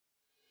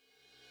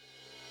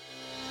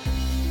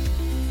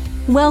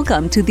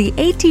Welcome to the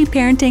AT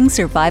Parenting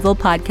Survival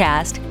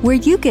Podcast, where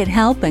you get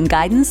help and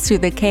guidance through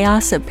the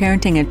chaos of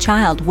parenting a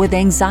child with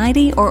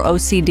anxiety or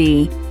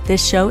OCD.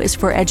 This show is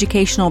for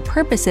educational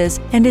purposes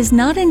and is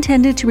not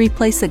intended to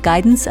replace the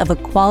guidance of a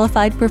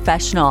qualified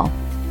professional.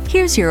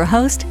 Here's your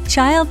host,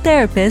 child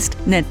therapist,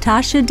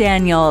 Natasha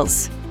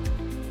Daniels.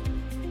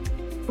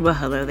 Well,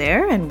 hello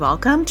there, and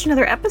welcome to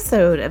another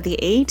episode of the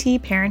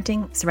AT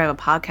Parenting Survival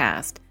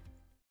Podcast.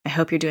 I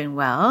hope you're doing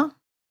well.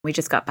 We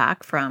just got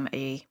back from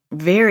a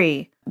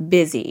very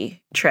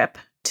busy trip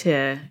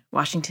to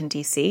Washington,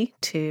 D.C.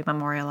 to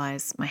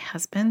memorialize my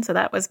husband. So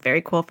that was very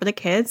cool for the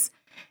kids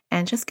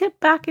and just get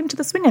back into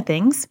the swing of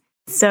things.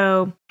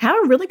 So I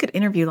have a really good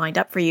interview lined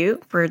up for you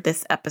for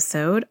this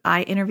episode.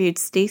 I interviewed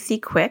Stacy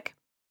Quick,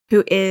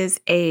 who is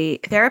a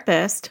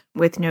therapist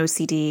with no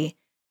OCD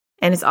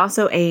and is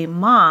also a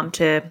mom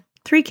to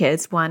 3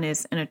 kids. One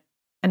is an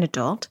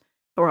adult,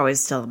 but we're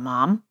always still a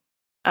mom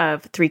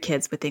of 3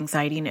 kids with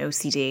anxiety and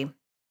OCD.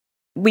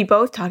 We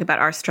both talk about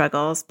our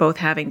struggles, both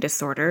having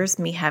disorders,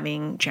 me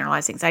having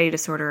generalized anxiety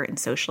disorder and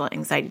social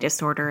anxiety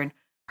disorder, and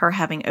her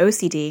having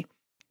OCD,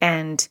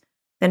 and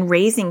then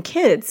raising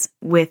kids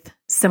with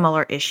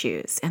similar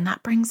issues. And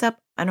that brings up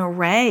an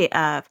array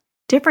of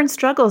different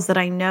struggles that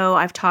I know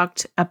I've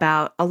talked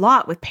about a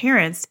lot with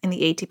parents in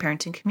the AT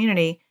parenting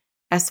community,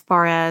 as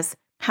far as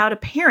how to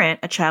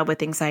parent a child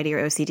with anxiety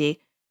or OCD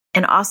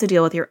and also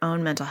deal with your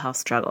own mental health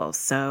struggles.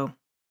 So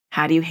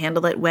how do you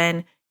handle it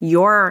when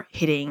you're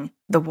hitting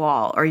the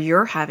wall or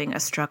you're having a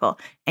struggle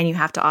and you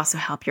have to also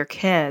help your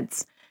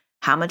kids?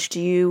 How much do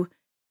you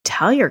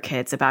tell your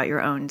kids about your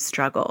own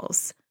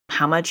struggles?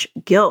 How much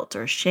guilt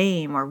or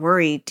shame or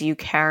worry do you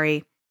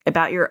carry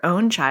about your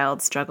own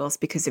child's struggles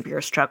because of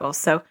your struggles?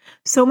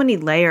 So many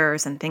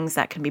layers and things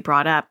that can be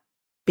brought up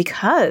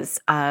because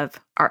of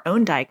our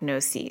own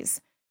diagnoses.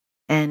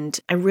 And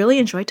I really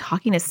enjoyed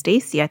talking to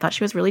Stacy. I thought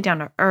she was really down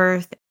to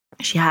earth.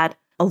 She had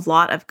a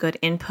lot of good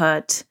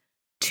input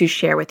to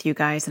share with you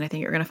guys, and I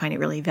think you're going to find it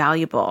really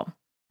valuable.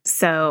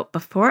 So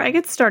before I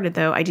get started,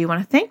 though, I do want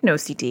to thank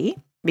NoCD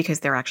because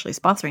they're actually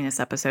sponsoring this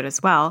episode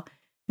as well.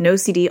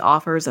 NoCD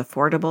offers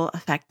affordable,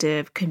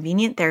 effective,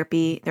 convenient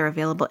therapy. They're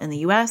available in the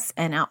U.S.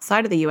 and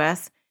outside of the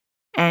U.S.,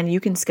 and you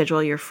can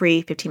schedule your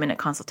free 15-minute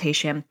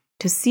consultation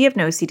to see if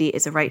NoCD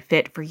is the right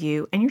fit for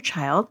you and your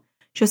child.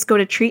 Just go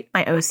to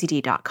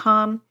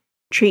treatmyocd.com,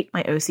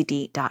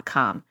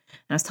 treatmyocd.com. And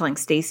I was telling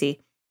Stacy,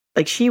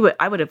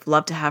 I would have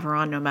loved to have her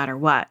on no matter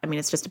what. I mean,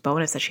 it's just a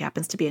bonus that she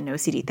happens to be a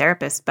no-CD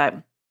therapist, but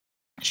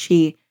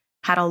she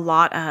had a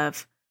lot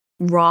of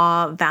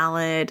raw,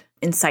 valid,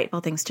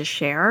 insightful things to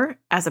share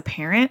as a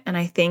parent. And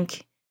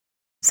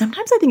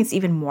sometimes I think it's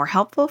even more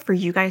helpful for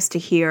you guys to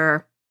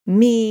hear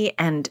me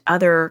and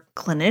other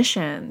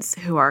clinicians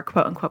who are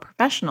quote unquote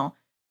professional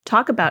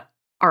talk about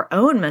our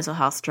own mental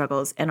health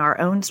struggles and our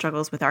own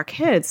struggles with our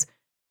kids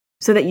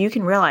so that you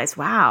can realize,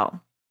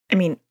 wow, I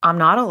mean, I'm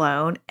not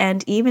alone.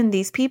 And even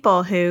these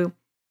people who,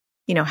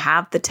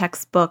 have the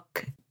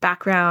textbook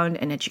background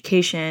and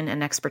education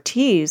and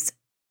expertise,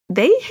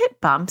 they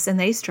hit bumps and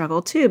they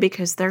struggle too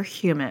because they're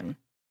human.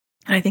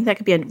 And I think that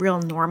could be a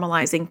real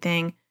normalizing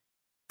thing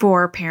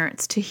for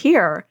parents to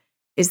hear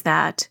is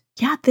that,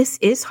 yeah, this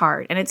is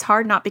hard. And it's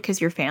hard not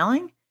because you're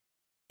failing.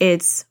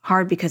 It's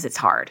hard because it's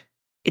hard.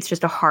 It's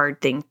just a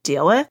hard thing to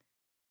deal with.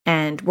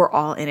 And we're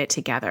all in it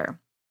together.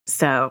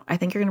 So I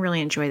think you're going to really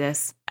enjoy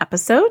this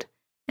episode.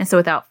 And so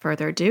without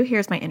further ado,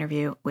 here's my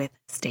interview with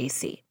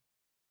Stacy.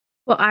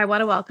 Well, I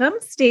want to welcome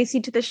Stacy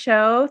to the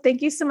show.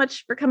 Thank you so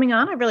much for coming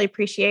on. I really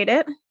appreciate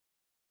it.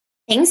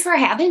 Thanks for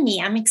having me.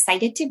 I'm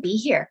excited to be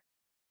here.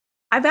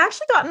 I've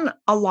actually gotten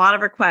a lot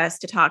of requests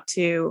to talk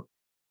to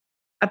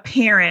a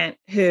parent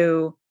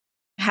who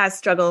has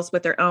struggles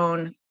with their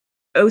own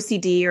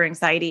OCD or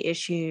anxiety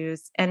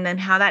issues, and then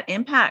how that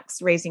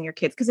impacts raising your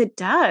kids. Because it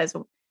does.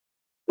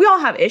 We all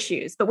have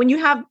issues, but when you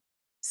have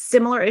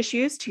similar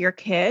issues to your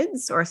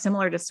kids or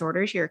similar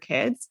disorders to your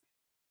kids,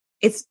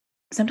 it's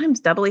sometimes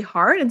doubly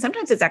hard and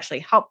sometimes it's actually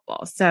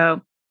helpful. So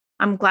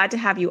I'm glad to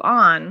have you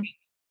on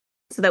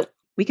so that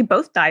we can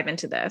both dive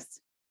into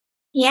this.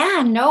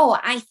 Yeah, no,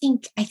 I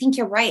think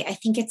you're right. I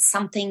think it's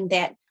something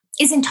that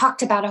isn't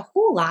talked about a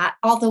whole lot,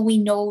 although we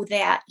know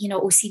that,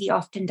 OCD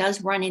often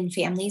does run in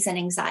families and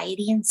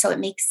anxiety. And so it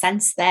makes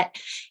sense that,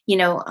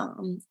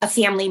 a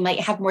family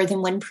might have more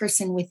than one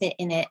person with it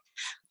in it.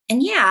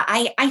 And yeah,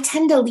 I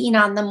tend to lean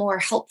on the more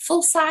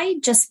helpful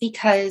side just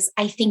because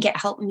I think it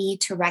helped me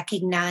to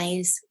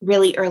recognize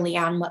really early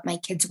on what my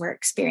kids were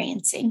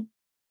experiencing.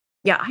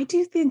 Yeah, I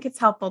do think it's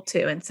helpful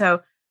too. And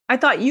so I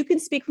thought you could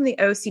speak from the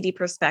OCD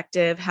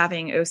perspective,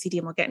 having OCD,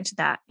 and we'll get into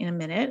that in a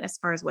minute as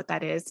far as what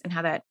that is and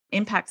how that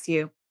impacts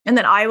you. And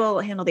then I will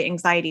handle the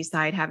anxiety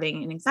side,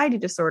 having an anxiety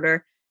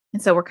disorder.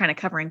 And so we're kind of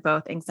covering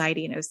both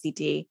anxiety and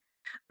OCD.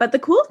 But the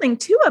cool thing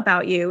too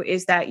about you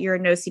is that you're a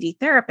no-CD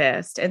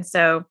therapist. And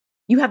so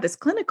you have this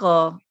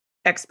clinical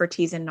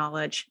expertise and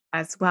knowledge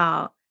as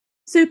well.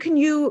 So can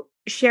you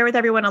share with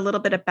everyone a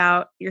little bit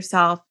about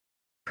yourself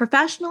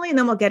professionally, and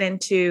then we'll get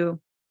into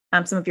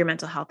some of your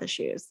mental health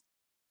issues?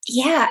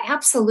 Yeah,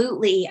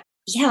 absolutely.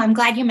 Yeah, I'm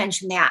glad you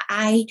mentioned that.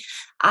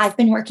 I've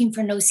been working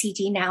for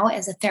NoCD now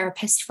as a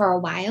therapist for a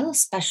while,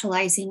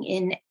 specializing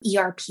in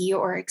ERP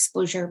or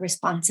exposure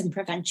response and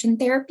prevention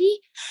therapy.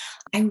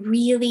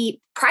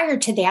 Prior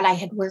to that, I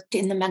had worked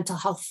in the mental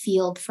health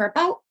field for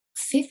about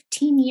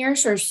 15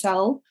 years or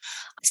so,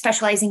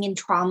 specializing in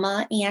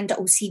trauma and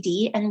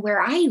OCD. And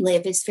where I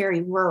live is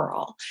very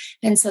rural.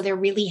 And so there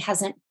really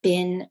hasn't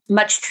been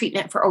much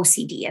treatment for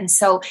OCD. And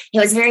so it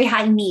was very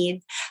high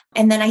need.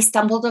 And then I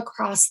stumbled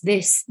across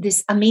this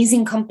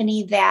amazing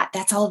company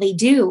that's all they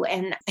do.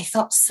 And I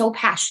felt so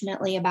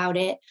passionately about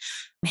it.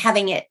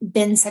 Having it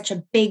been such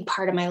a big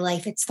part of my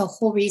life, it's the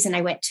whole reason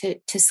I went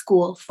to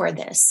school for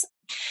this.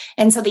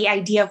 And so the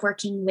idea of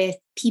working with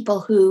people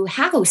who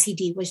have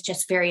OCD was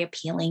just very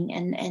appealing.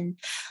 And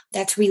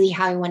that's really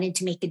how I wanted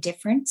to make a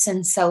difference.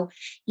 And so,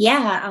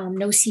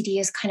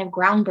 NoCD is kind of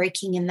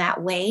groundbreaking in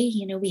that way.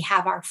 You know, we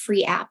have our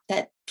free app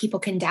that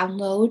people can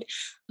download.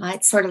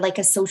 It's sort of like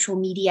a social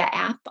media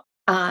app,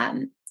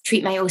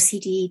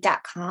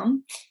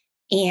 treatmyocd.com.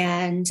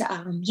 And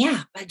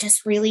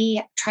just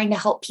really trying to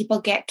help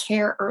people get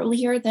care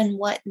earlier than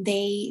what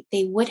they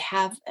would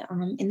have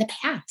in the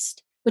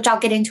past, which I'll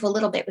get into a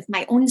little bit with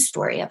my own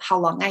story of how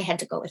long I had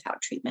to go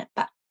without treatment.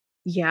 But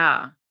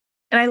yeah.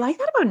 And I like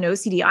that about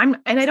NoCD.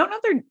 And I don't know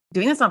if they're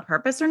doing this on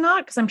purpose or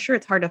not, because I'm sure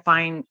it's hard to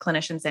find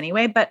clinicians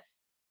anyway, but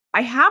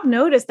I have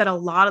noticed that a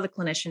lot of the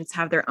clinicians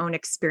have their own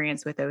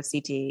experience with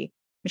OCD,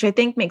 which I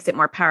think makes it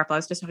more powerful. I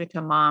was just talking to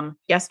a mom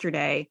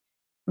yesterday.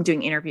 I'm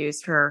doing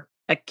interviews for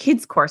a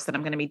kids course that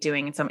I'm going to be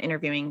doing. And so I'm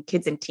interviewing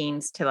kids and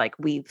teens to like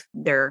weave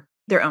their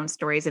own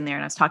stories in there.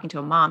 And I was talking to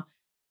a mom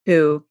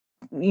who,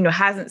 you know,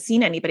 hasn't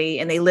seen anybody,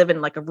 and they live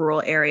in like a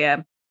rural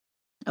area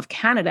of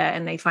Canada,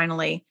 and they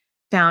finally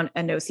found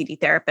an OCD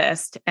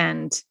therapist,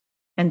 and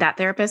that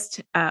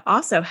therapist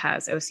also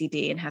has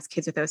OCD and has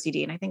kids with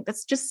OCD. And I think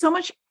that's just so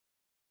much,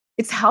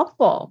 it's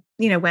helpful,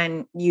 you know,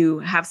 when you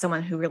have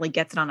someone who really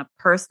gets it on a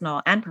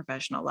personal and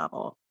professional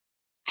level.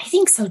 I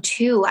think so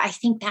too. I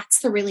think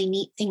that's the really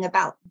neat thing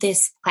about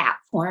this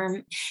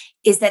platform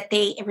is that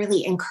they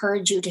really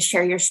encourage you to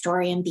share your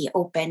story and be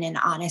open and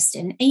honest.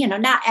 And, you know,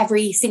 not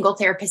every single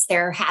therapist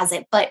there has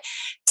it, but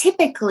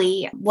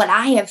typically what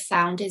I have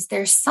found is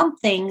there's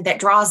something that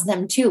draws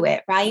them to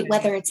it, right?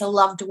 Whether it's a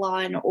loved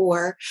one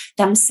or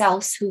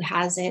themselves who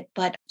has it.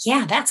 But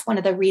yeah, that's one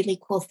of the really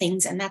cool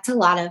things. And that's a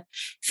lot of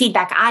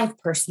feedback I've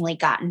personally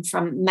gotten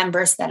from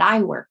members that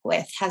I work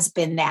with has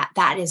been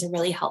that is a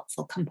really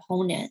helpful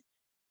component.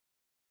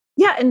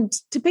 Yeah. And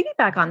to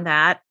piggyback on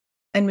that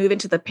and move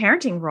into the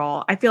parenting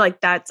role, I feel like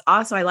that's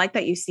also, I like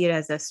that you see it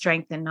as a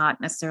strength and not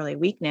necessarily a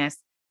weakness,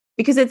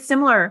 because it's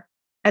similar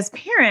as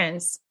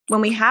parents when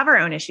we have our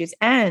own issues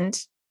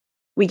and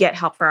we get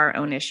help for our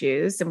own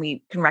issues and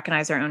we can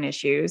recognize our own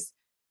issues,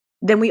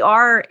 then we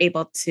are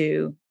able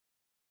to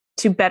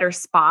better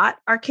spot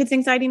our kids'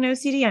 anxiety and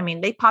OCD. I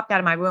mean, they popped out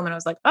of my room and I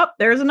was like, oh,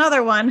 there's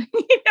another one.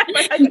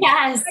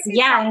 Yes.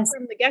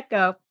 From the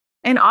get-go.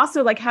 And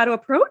also like how to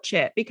approach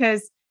it,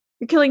 because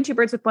you're killing two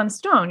birds with one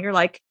stone. You're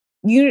like,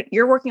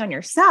 you're working on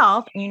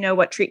yourself and you know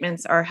what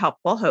treatments are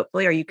helpful,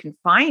 hopefully, or you can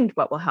find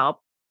what will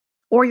help,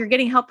 or you're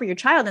getting help for your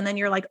child. And then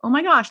you're like, oh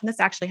my gosh, and this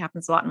actually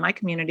happens a lot in my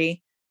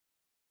community,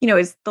 you know,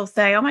 is they'll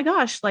say, oh my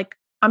gosh, like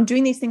I'm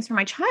doing these things for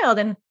my child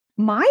and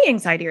my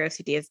anxiety or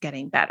OCD is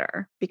getting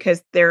better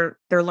because they're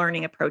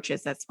learning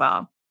approaches as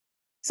well.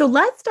 So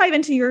let's dive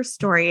into your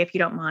story, if you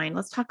don't mind.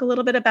 Let's talk a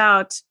little bit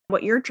about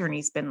what your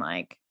journey's been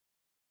like.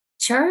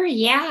 Sure.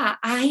 Yeah.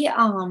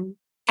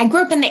 I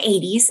grew up in the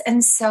 80s.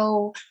 And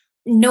so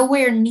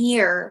nowhere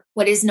near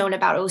what is known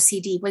about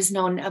OCD was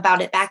known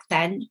about it back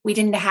then. We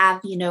didn't have,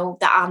 you know,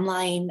 the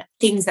online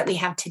things that we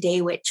have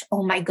today, which,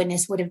 oh my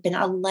goodness, would have been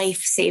a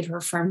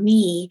lifesaver for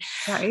me.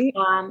 Right.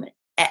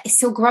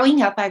 So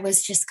growing up, I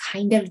was just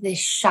kind of this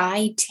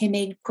shy,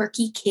 timid,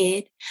 quirky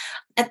kid.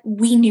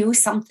 We knew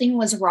something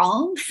was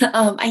wrong.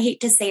 I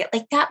hate to say it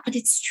like that, but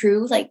it's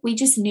true. Like we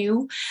just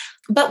knew,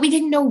 but we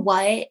didn't know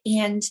what.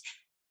 And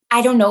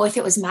I don't know if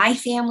it was my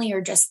family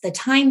or just the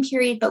time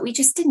period, but we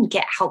just didn't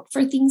get help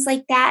for things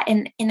like that.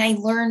 And I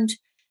learned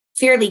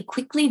fairly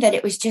quickly that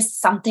it was just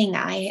something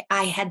I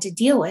had to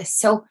deal with.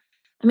 So,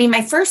 I mean,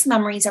 my first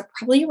memories are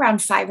probably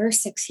around 5 or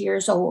 6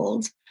 years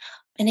old.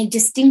 And I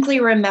distinctly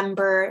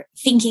remember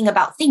thinking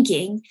about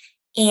thinking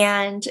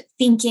and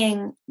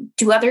thinking,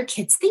 do other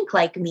kids think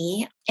like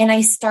me? And I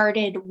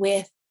started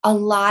with a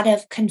lot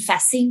of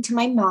confessing to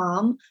my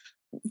mom.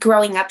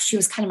 Growing up, she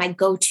was kind of my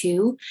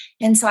go-to.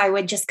 And so I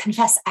would just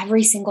confess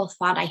every single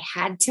thought I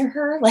had to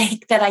her,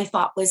 like that I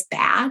thought was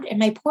bad. And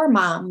my poor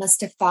mom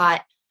must have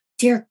thought,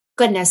 dear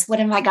goodness, what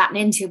have I gotten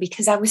into?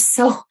 Because I was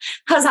a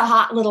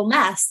hot little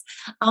mess.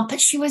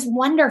 But she was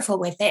wonderful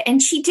with it.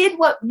 And she did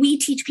what we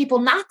teach people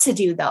not to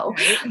do, though.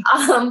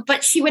 Right.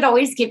 But she would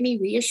always give me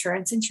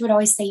reassurance. And she would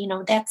always say, you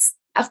know,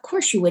 of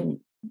course you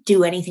wouldn't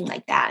do anything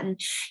like that. And,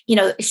 you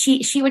know,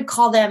 she would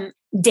call them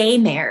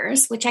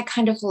daymares, which I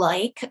kind of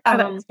like.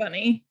 That's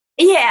funny.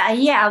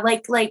 Yeah.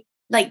 Like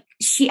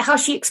how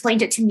she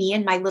explained it to me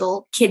in my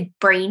little kid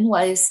brain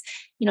was,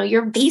 you know,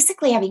 you're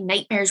basically having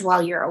nightmares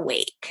while you're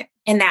awake.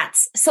 And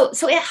that's So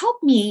it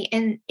helped me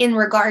in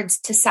regards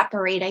to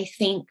separate, I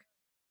think,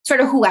 sort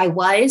of who I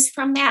was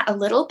from that a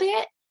little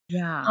bit.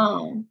 Yeah.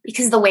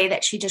 Because the way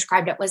that she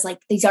described it was like,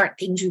 these aren't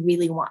things you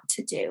really want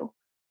to do.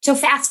 So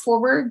fast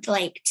forward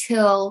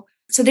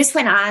so this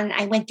went on.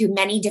 I went through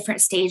many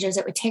different stages.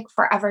 It would take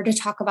forever to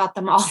talk about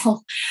them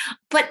all.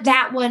 But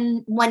that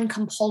one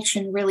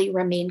compulsion really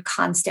remained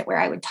constant, where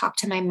I would talk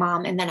to my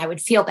mom and then I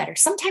would feel better.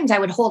 Sometimes I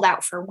would hold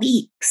out for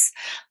weeks,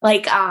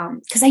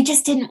 because I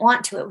just didn't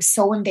want to. It was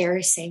so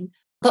embarrassing.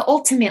 But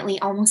ultimately,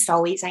 almost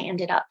always, I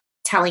ended up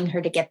telling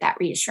her to get that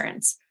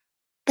reassurance.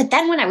 But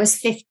then when I was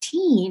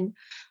 15,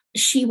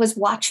 she was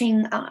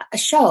watching a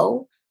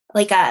show,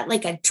 like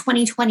a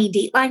 2020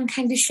 Dateline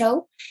kind of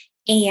show.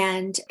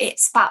 And it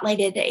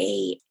spotlighted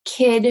a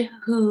kid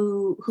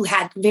who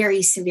had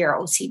very severe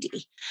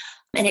OCD.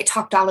 And it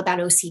talked all about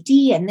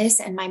OCD and this.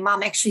 And my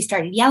mom actually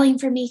started yelling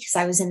for me because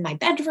I was in my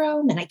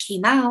bedroom and I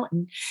came out.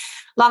 And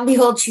lo and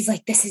behold, she's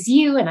like, "This is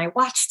you." And I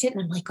watched it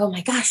and I'm like, "Oh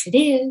my gosh, it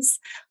is."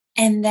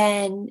 And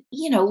then,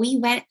 we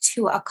went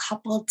to a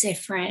couple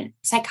different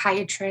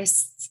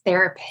psychiatrists,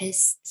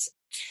 therapists.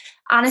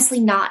 Honestly,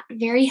 not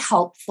very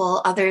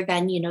helpful, other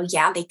than,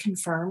 they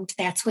confirmed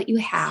that's what you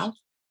have.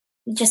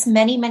 Just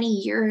many, many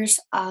years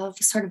of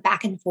sort of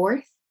back and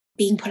forth,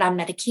 being put on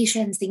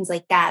medications, things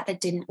like that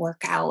didn't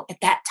work out at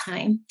that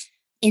time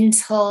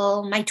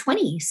until my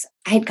 20s.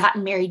 I had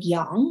gotten married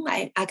young.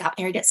 I got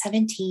married at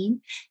 17,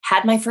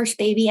 had my first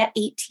baby at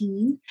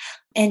 18.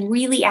 And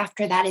really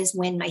after that is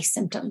when my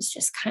symptoms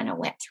just kind of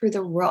went through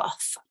the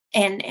roof.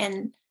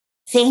 And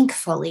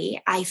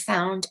thankfully, I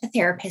found a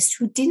therapist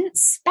who didn't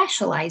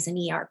specialize in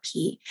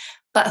ERP,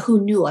 but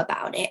who knew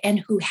about it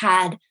and who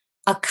had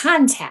a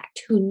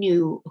contact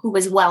who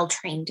was well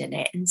trained in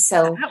it. And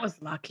so that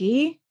was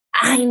lucky.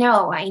 I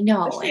know.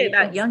 Especially at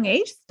that young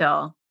age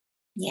still.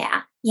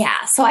 Yeah.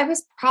 So I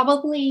was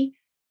probably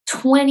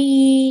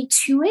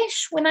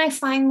 22-ish when I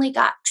finally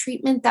got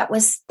treatment that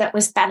was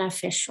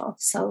beneficial.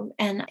 So,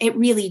 and it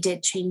really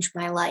did change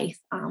my life.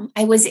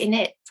 I was in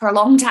it for a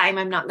long time.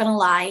 I'm not going to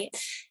lie.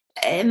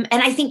 And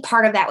I think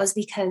part of that was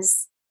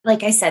because,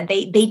 like I said,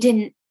 they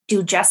didn't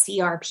do just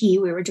ERP. We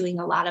were doing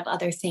a lot of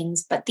other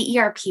things, but the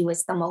ERP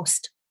was the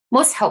most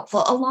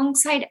helpful.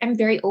 Alongside, I'm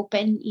very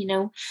open,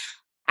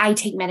 I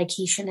take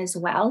medication as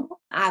well.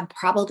 I'd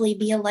probably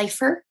be a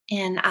lifer,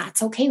 and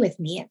it's okay with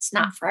me. It's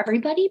not for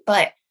everybody,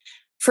 but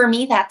for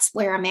me, that's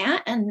where I'm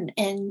at. And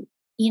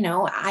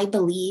I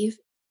believe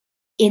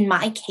in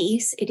my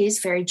case, it is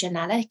very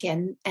genetic,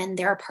 and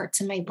there are parts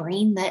of my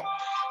brain that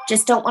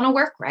just don't want to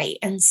work right.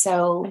 And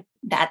so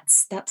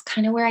that's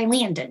kind of where I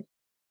landed.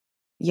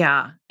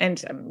 Yeah.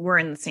 And we're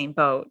in the same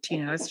boat.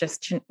 It's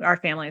just our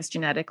family is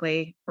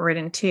genetically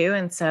ridden too.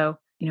 And so,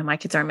 my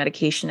kids are on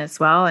medication as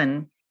well.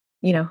 And,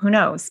 who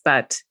knows?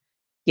 But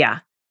yeah.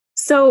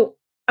 So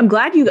I'm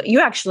glad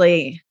you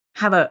actually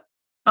have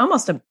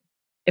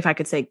if I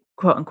could say,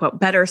 quote unquote,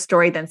 better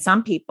story than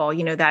some people,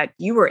 that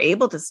you were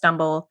able to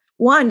stumble.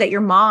 One, that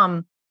your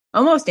mom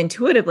almost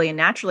intuitively and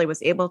naturally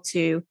was able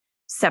to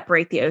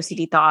separate the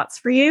OCD thoughts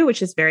for you,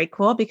 which is very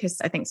cool, because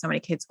I think so many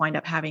kids wind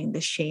up having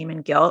this shame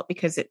and guilt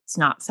because it's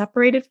not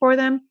separated for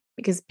them,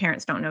 because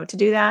parents don't know to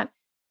do that.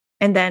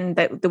 And then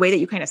the way that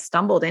you kind of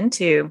stumbled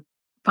into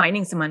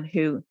finding someone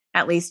who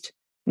at least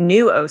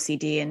knew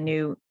OCD and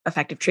knew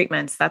effective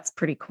treatments, that's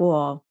pretty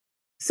cool.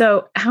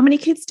 So how many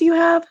kids do you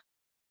have?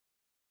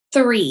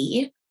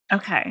 3.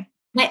 Okay.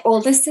 My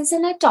oldest is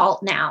an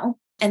adult now.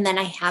 And then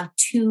I have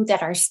 2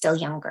 that are still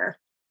younger.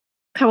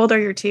 How old are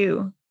your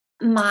 2?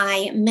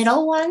 My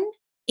middle one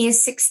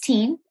is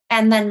 16,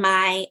 and then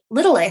my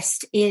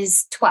littlest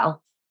is 12.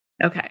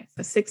 Okay.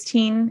 So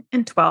 16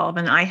 and 12.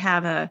 And I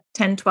have a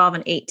 10, 12,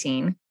 and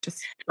 18,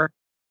 just for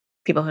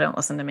people who don't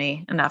listen to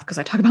me enough, because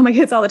I talk about my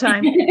kids all the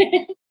time.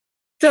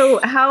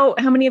 So how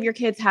many of your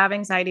kids have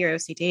anxiety or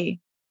OCD?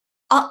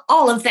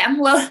 All of them.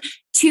 Well,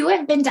 2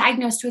 have been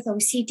diagnosed with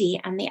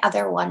OCD and the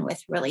other one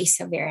with really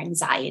severe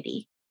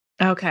anxiety.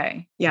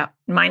 Okay. Yeah.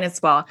 Mine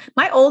as well.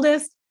 My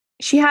oldest,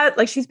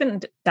 she's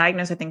been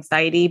diagnosed with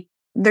anxiety.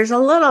 There's a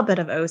little bit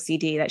of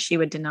OCD that she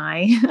would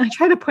deny. I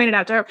try to point it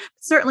out to her.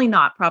 Certainly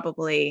not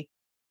probably,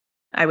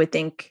 I would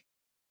think,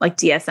 like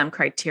DSM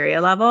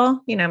criteria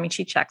level.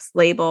 She checks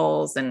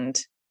labels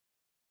and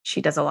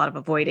she does a lot of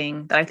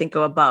avoiding that I think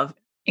go above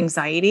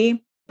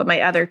anxiety. But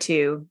my other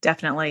 2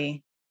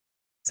 definitely.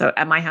 So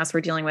at my house,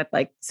 we're dealing with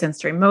like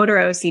sensory motor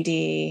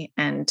OCD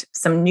and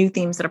some new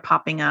themes that are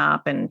popping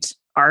up, and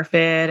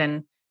ARFID,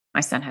 and my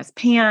son has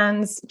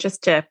PANS.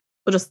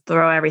 We'll just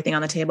throw everything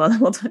on the table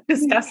and we'll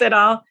discuss it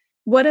all.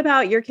 What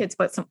about your kids?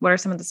 What are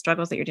some of the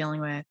struggles that you're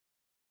dealing with?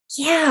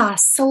 Yeah.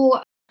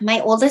 So my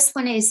oldest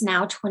one is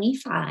now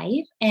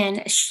 25,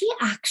 and she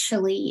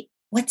actually,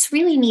 what's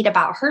really neat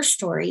about her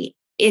story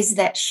is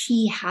that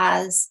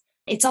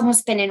it's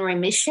almost been in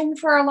remission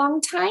for a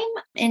long time.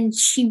 And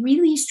she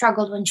really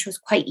struggled when she was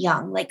quite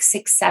young, like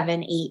 6,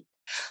 7, 8,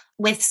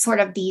 with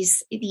sort of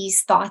these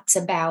thoughts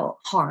about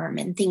harm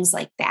and things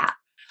like that.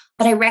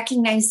 But I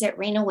recognized it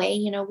right away.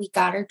 We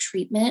got her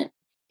treatment.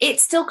 It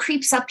still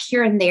creeps up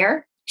here and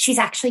there. she's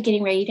actually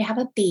getting ready to have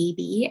a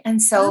baby. And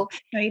so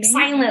Exciting.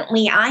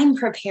 silently, I'm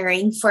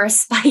preparing for a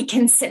spike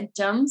in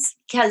symptoms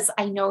because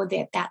I know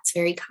that that's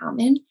very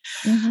common.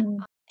 Mhm.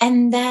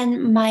 And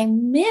then my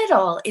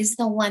middle is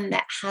the one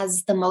that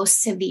has the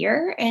most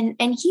severe, and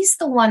he's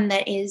the one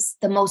that is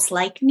the most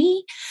like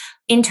me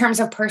in terms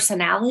of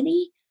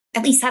personality.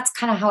 At least that's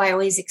kind of how I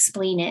always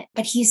explain it.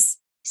 But he's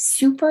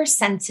super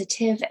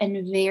sensitive and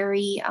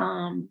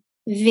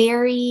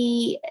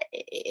very,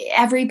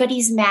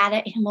 everybody's mad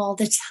at him all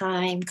the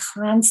time,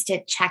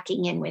 constant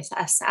checking in with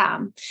us.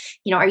 Are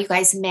you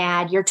guys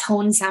mad? Your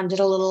tone sounded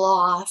a little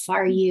off.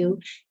 Are you,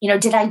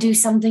 did I do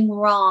something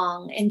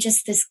wrong? And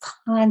just this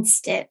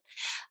constant,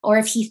 or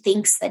if he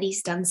thinks that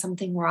he's done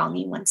something wrong,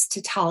 he wants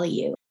to tell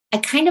you. I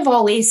kind of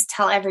always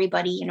tell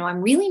everybody,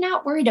 I'm really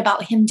not worried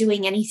about him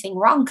doing anything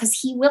wrong because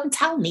he will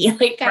tell me.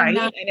 Right. I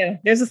know.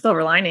 There's a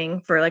silver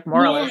lining for like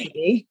moral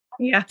OCD.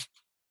 Yeah.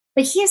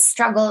 But he has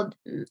struggled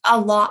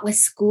a lot with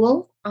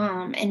school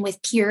and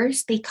with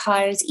peers,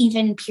 because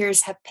even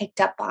peers have picked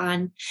up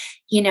on,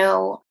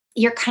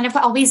 you're kind of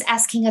always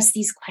asking us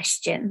these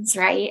questions,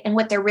 right? And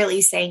what they're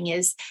really saying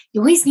is,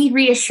 you always need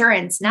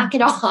reassurance, knock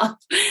it off.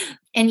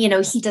 And,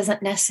 he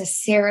doesn't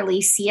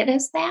necessarily see it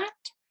as that,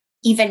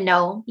 even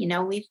though,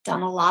 we've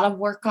done a lot of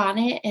work on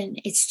it.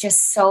 And it's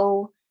just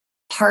so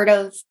part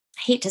of,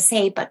 I hate to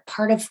say, but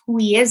part of who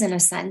he is in a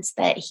sense,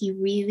 that he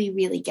really,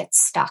 really gets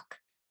stuck.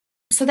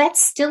 So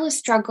that's still a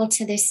struggle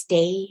to this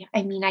day.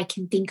 I mean, I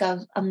can think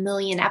of a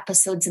million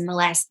episodes in the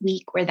last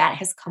week where that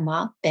has come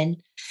up. And,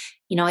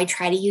 I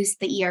try to use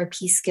the ERP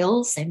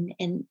skills, and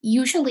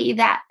usually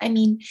that,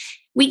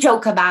 we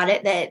joke about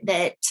it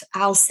that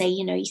I'll say,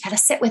 you got to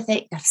sit with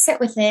it. You got to sit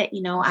with it.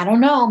 I don't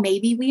know,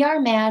 maybe we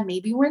are mad,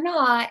 maybe we're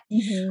not.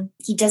 Mm-hmm.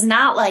 He does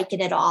not like it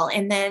at all.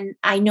 And then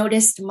I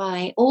noticed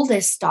my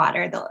oldest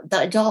daughter, the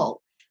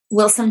adult,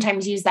 will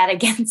sometimes use that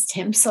against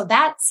him. So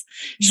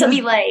she'll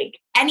be like,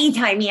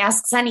 anytime he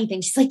asks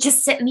anything, she's like,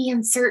 just sit in the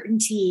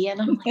uncertainty.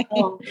 And I'm like,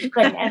 oh,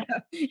 goodness.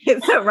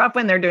 It's so rough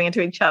when they're doing it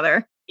to each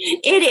other.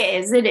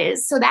 It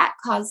is. So that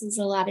causes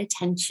a lot of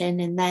tension.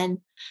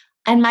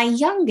 And my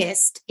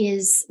youngest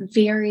is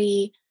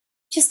very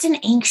just an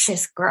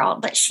anxious girl,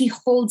 but she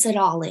holds it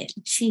all in.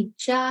 She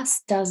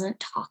just doesn't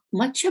talk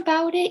much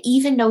about it,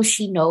 even though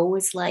she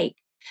knows, like,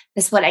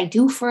 this is what I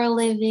do for a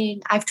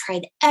living. I've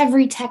tried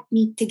every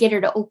technique to get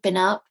her to open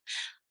up.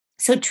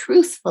 So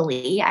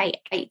truthfully,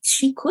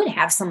 she could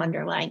have some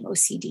underlying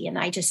OCD, and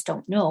I just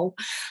don't know.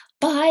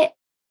 But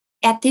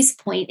at this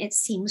point, it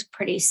seems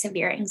pretty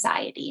severe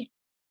anxiety.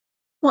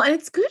 Well, and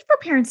it's good for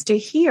parents to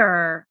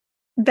hear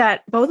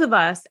that both of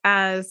us,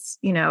 as,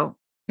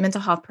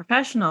 mental health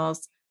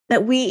professionals,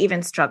 that we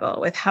even struggle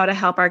with how to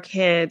help our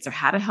kids or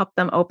how to help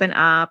them open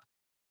up.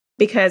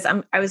 Because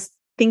I was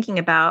thinking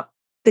about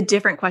the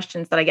different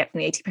questions that I get from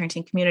the AT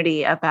parenting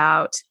community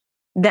about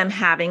them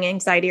having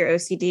anxiety or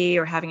OCD,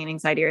 or having an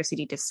anxiety or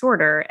OCD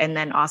disorder, and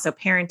then also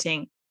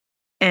parenting.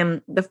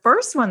 And the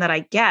first one that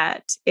I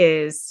get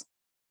is,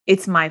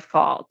 it's my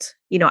fault.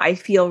 I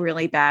feel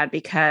really bad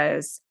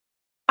because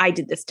I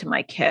did this to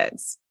my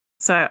kids.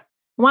 So I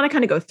want to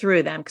kind of go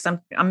through them, because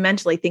I'm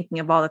mentally thinking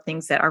of all the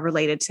things that are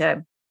related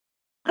to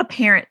a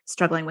parent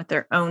struggling with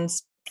their own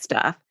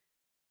stuff.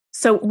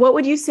 So what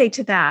would you say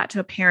to that, to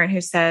a parent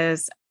who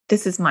says,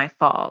 this is my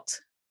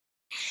fault?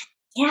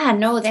 Yeah,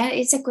 no, that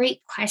is a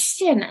great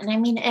question.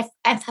 And if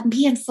I'm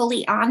being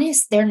fully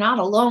honest, they're not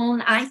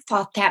alone. I've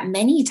thought that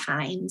many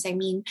times.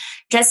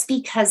 Just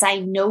because I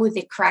know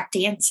the correct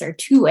answer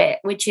to it,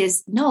 which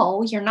is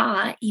no, you're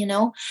not,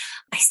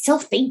 I still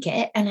think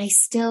it, and I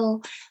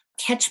still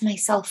catch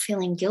myself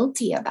feeling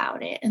guilty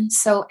about it. And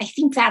so I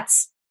think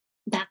that's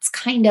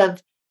kind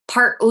of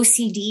part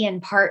OCD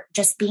and part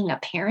just being a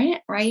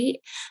parent, right?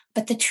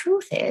 But the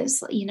truth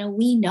is,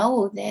 we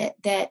know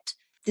that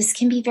this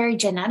can be very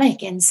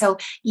genetic. And so,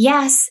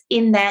 yes,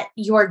 in that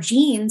your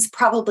genes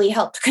probably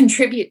helped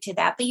contribute to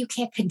that, but you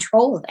can't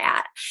control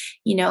that.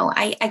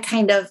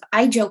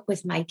 I joke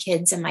with my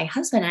kids and my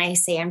husband, I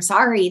say, I'm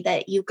sorry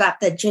that you got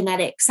the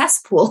genetic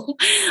cesspool,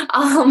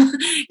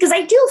 because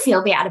I do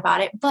feel bad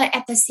about it. But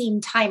at the same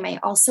time, I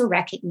also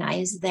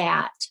recognize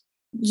that,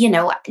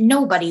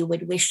 nobody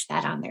would wish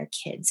that on their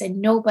kids, and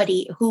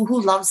nobody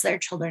who loves their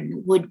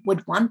children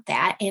would want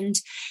that. And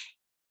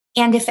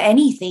if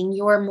anything,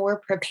 you're more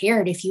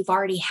prepared if you've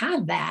already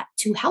had that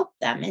to help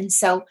them. And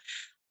so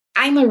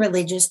I'm a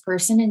religious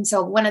person. And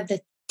so one of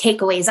the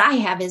takeaways I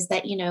have is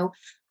that,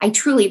 I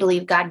truly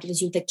believe God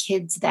gives you the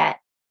kids that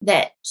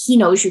he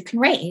knows you can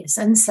raise.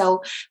 And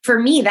so for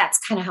me, that's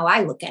kind of how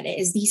I look at it,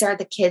 is these are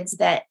the kids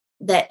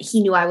that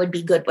he knew I would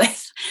be good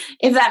with,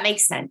 if that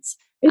makes sense.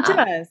 It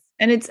does.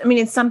 And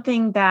it's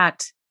something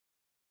that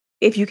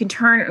if you can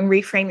turn and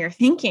reframe your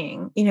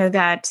thinking,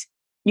 that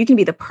you can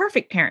be the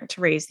perfect parent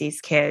to raise these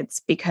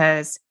kids,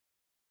 because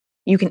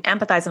you can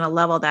empathize on a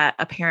level that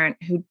a parent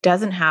who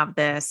doesn't have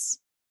this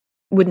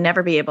would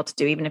never be able to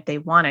do, even if they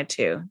wanted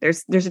to.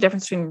 There's a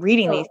difference between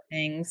reading these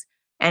things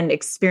and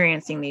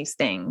experiencing these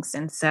things.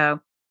 And so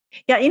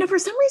Yeah. For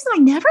some reason, I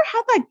never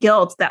had that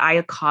guilt that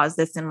I caused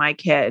this in my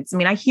kids. I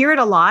mean, I hear it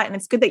a lot, and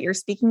it's good that you're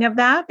speaking of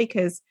that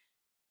because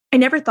I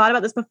never thought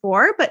about this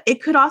before, but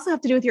it could also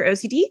have to do with your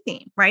OCD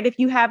theme, right? If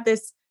you have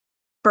this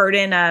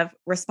burden of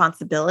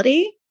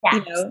responsibility,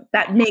 Yes.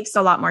 that makes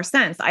a lot more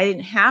sense. I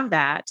didn't have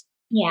that.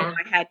 Yeah.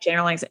 I had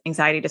general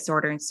anxiety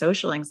disorder and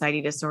social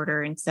anxiety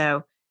disorder. And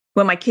so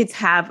when my kids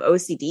have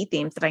OCD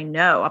themes that I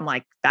know, I'm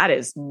like, that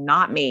is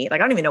not me. Like,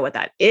 I don't even know what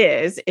that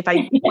is. If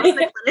I wasn't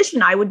a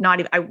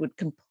clinician, I would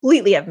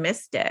completely have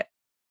missed it.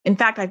 In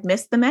fact, I've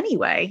missed them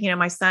anyway.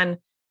 My son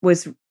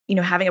was,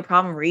 having a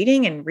problem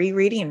reading and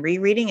rereading and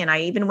rereading. And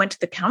I even went to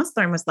the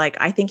counselor and was like,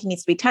 I think he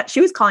needs to be tested.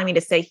 She was calling me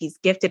to say he's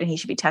gifted and he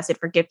should be tested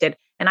for gifted.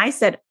 And I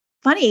said,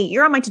 funny,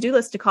 you're on my to-do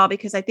list to call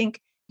because I think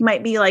he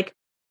might be like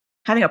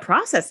having a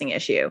processing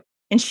issue.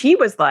 And she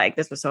was like,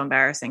 this was so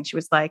embarrassing. She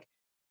was like,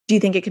 do you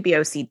think it could be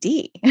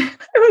OCD? I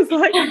was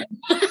like,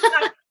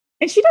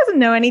 and she doesn't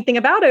know anything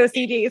about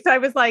OCD. So I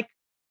was like,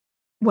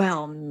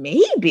 well,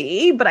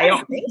 maybe, but I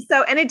don't think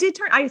so. And it did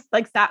turn, I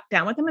sat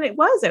down with him and it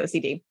was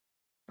OCD.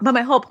 But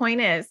my whole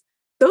point is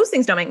those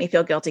things don't make me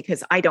feel guilty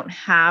because I don't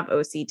have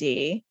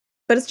OCD,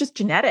 but it's just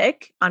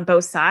genetic on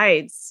both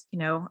sides.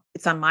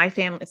 It's on my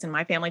family. It's in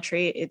my family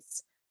tree.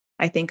 It's,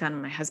 I think,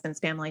 on my husband's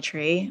family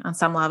tree on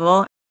some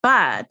level.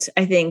 But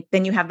I think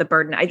then you have the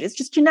burden. It's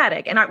just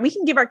genetic. And we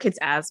can give our kids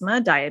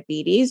asthma,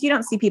 diabetes. You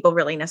don't see people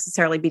really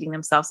necessarily beating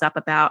themselves up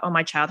about, oh,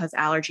 my child has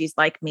allergies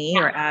like me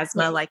or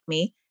asthma like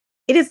me.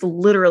 It is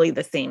literally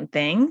the same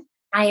thing.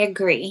 I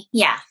agree.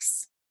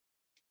 Yes.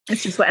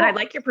 It's just and I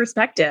like your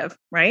perspective,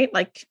 right?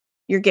 Like,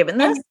 you're given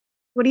this.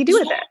 What do you do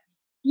with it?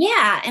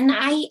 Yeah. And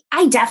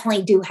I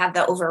definitely do have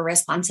the over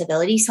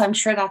responsibility. So I'm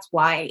sure that's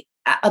why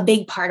a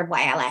big part of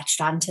why I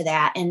latched onto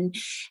that.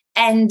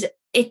 And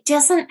it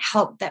doesn't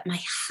help that my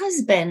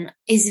husband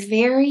is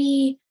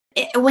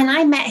when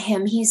I met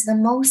him, he's the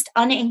most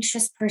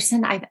unanxious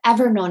person I've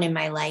ever known in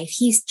my life.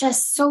 He's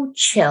just so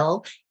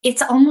chill.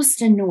 It's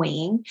almost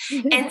annoying.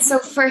 And so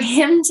for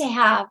him to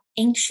have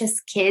anxious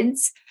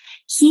kids,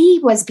 he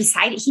was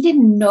beside it. He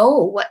didn't know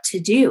what to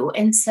do.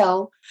 And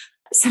so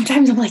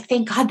sometimes I'm like,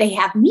 thank God they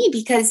have me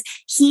because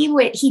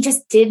he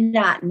just did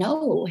not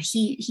know.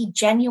 He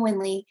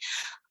genuinely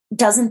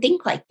doesn't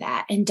think like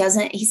that and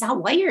he's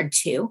not wired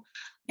to.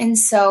 And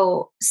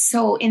so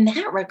in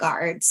that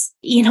regards,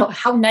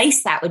 how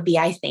nice that would be,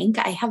 I think.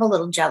 I have a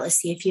little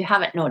jealousy if you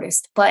haven't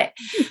noticed, but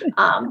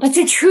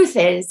the truth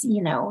is,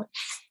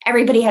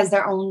 everybody has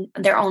their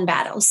own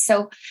battles.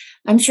 So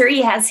I'm sure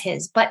he has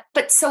his, but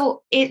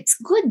so it's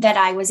good that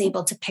I was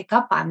able to pick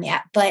up on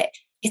that. But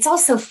it's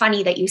also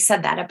funny that you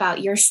said that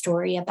about your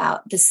story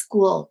about the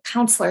school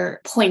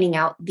counselor pointing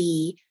out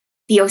the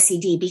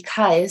OCD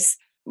because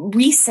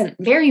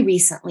very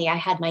recently I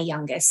had my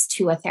youngest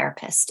to a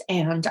therapist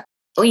and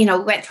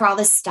went through all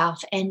this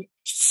stuff. And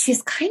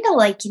she's kind of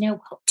like,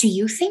 do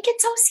you think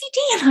it's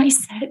OCD?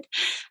 And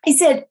I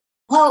said,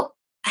 well,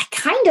 I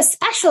kind of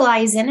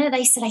specialize in it.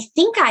 I said, I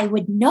think I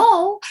would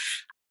know.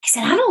 I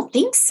said, I don't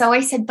think so. I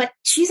said, but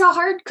she's a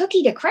hard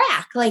cookie to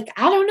crack. Like,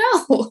 I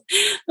don't know.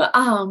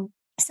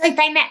 So I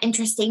find that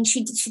interesting.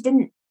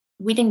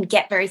 We didn't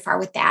get very far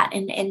with that.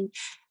 And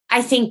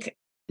I think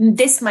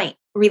this might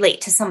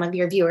relate to some of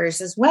your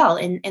viewers as well.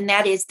 And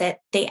that is that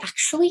they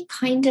actually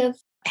kind of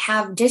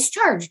have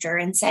discharged her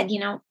and said,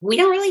 we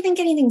don't really think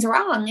anything's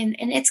wrong. And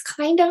it's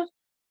kind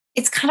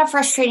of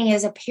frustrating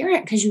as a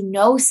parent because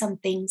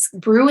something's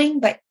brewing,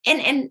 but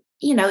and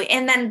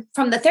then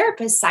from the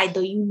therapist side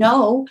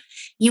though,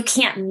 you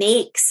can't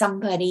make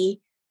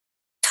somebody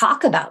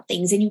talk about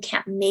things and you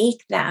can't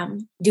make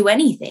them do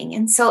anything.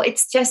 And so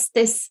it's just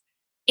this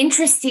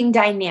interesting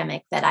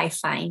dynamic that I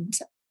find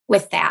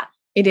with that.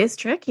 It is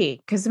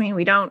tricky because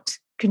we don't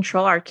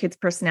control our kids'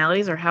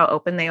 personalities or how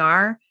open they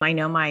are. I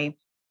know my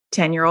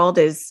 10-year-old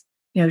is,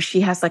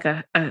 she has like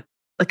a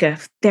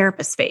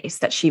therapist face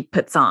that she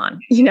puts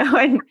on,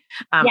 and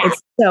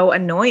it's so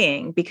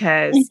annoying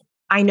because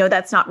I know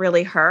that's not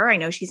really her. I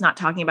know she's not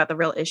talking about the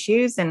real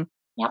issues. And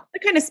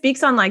it kind of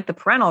speaks on like the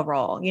parental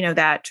role,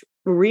 that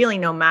really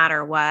no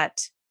matter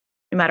what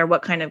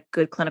kind of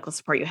good clinical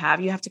support you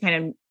have to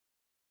kind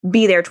of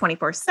be there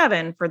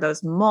 24/7 for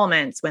those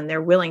moments when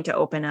they're willing to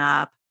open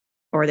up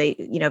or they,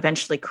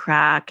 eventually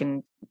crack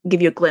and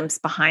give you a glimpse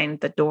behind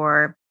the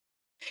door.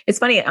 It's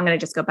funny. I'm going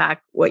to just go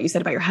back what you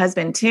said about your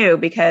husband too,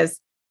 because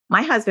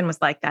my husband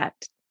was like that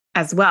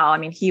as well.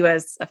 He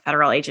was a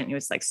federal agent. He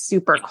was like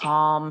super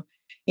calm,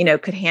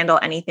 could handle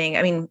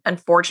anything.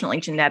 Unfortunately,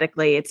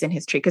 genetically, it's in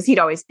his tree because he'd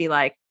always be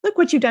like, look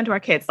what you've done to our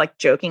kids, like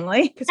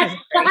jokingly. Because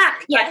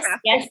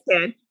yes.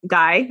 Kid,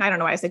 guy. I don't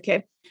know why I said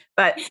kid,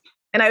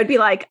 and I would be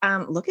like,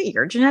 look at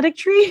your genetic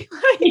tree.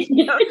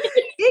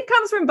 It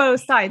comes from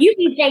both sides. You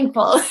be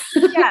thankful.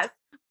 Yes.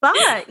 But,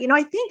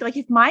 I think like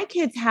if my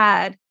kids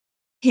had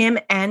him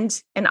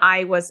and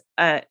I was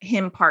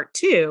him part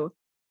 2,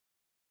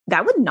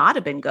 that would not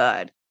have been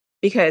good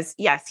because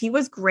yes, he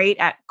was great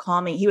at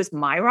calming. He was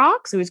my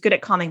rock. So he was good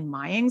at calming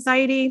my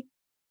anxiety.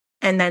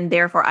 And then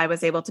therefore I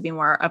was able to be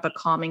more of a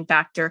calming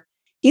factor.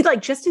 He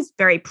just his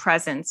very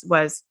presence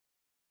was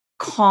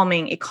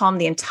calming. It calmed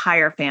the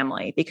entire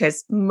family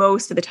because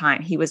most of the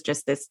time he was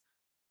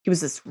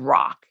this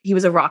rock. He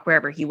was a rock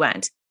wherever he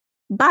went,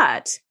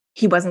 but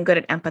he wasn't good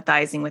at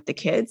empathizing with the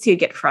kids. He would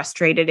get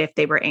frustrated if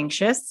they were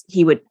anxious.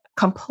 He would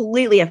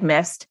completely have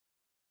missed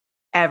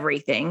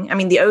everything. I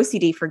mean, the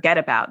OCD, forget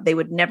about. They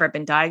would never have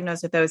been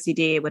diagnosed with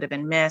OCD. It would have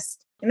been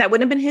missed. And that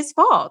wouldn't have been his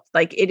fault.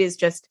 Like, it is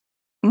just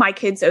my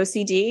kid's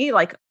OCD,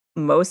 like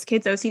most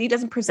kids' OCD,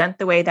 doesn't present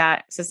the way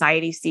that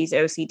society sees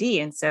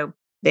OCD. And so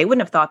they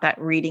wouldn't have thought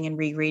that reading and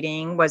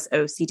rereading was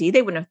OCD.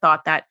 They wouldn't have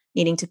thought that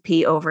needing to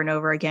pee over and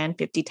over again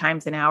 50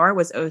 times an hour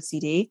was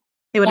OCD.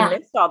 They would have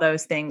missed all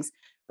those things,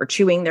 or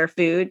chewing their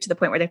food to the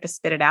point where they have to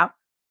spit it out.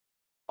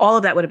 All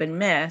of that would have been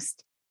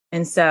missed.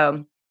 And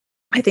so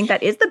I think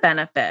that is the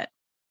benefit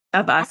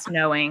of us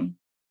knowing.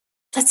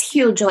 That's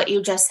huge what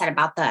you just said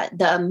about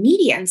the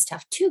media and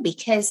stuff too,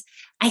 because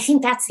I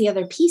think that's the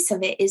other piece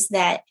of it, is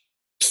that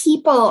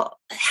people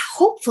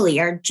hopefully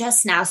are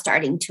just now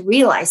starting to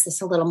realize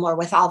this a little more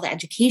with all the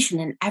education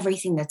and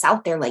everything that's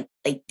out there, like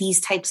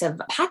these types of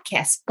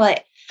podcasts.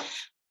 But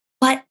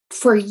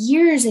for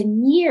years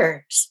and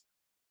years,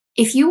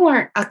 if you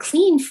weren't a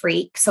clean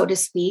freak, so to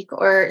speak,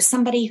 or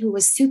somebody who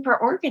was super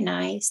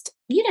organized,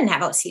 you didn't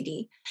have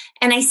OCD.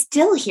 And I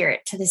still hear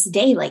it to this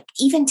day. Like,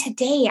 even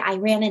today, I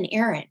ran an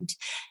errand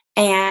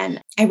and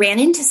I ran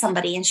into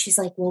somebody and she's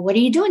like, well, what are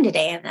you doing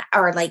today? And,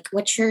 or like,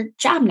 what's your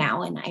job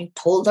now? And I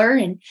told her,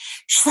 and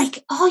she's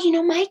like, oh,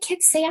 my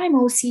kids say I'm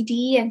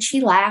OCD. And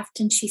she laughed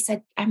and she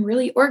said, I'm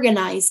really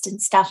organized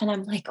and stuff. And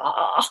I'm like,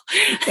 oh,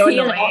 so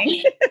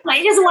annoying.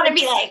 I just want to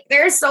be like,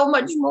 there's so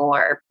much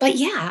more. But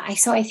yeah,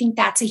 so I think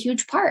that's a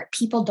huge part.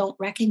 People don't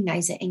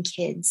recognize it in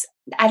kids.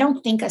 I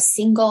don't think a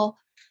single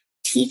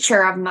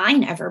teacher of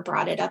mine ever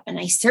brought it up. And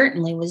I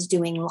certainly was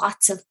doing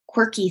lots of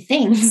quirky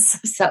things.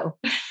 So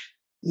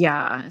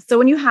yeah. So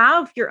when you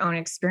have your own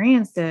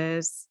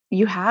experiences,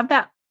 you have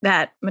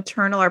that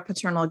maternal or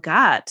paternal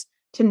gut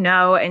to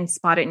know and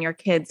spot it in your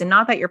kids. And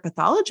not that you're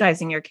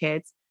pathologizing your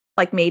kids,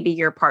 like maybe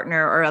your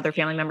partner or other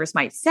family members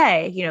might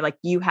say, like,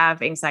 you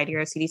have anxiety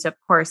or OCD. So of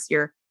course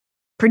you're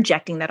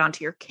projecting that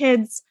onto your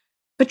kids,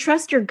 but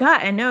trust your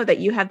gut and know that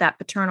you have that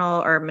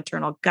paternal or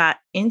maternal gut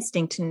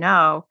instinct to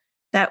know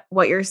that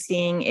what you're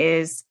seeing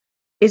is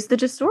the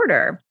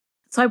disorder.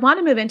 So I want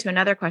to move into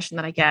another question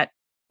that I get,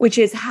 which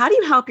is, how do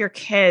you help your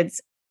kids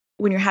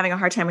when you're having a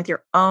hard time with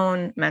your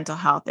own mental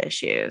health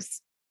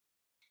issues?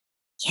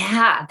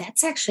 Yeah,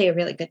 that's actually a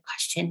really good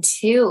question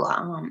too.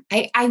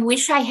 I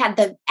wish I had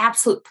the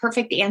absolute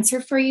perfect answer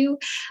for you.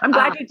 I'm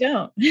glad you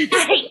don't.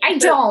 I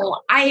don't.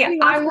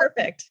 I'm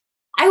perfect.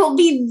 I will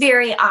be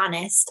very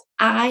honest.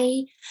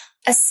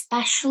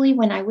 Especially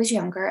when I was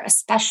younger,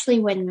 especially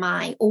when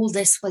my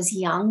oldest was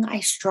young, I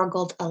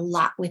struggled a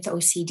lot with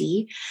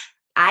OCD.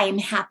 I am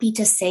happy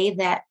to say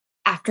that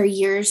after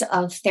years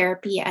of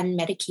therapy and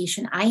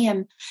medication, I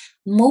am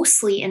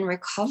mostly in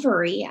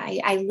recovery.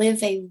 I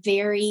live a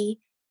very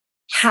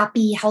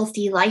happy,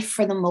 healthy life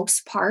for the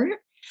most part.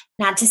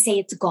 Not to say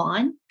it's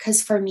gone,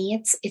 because for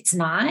me, it's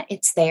not.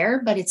 It's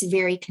there, but it's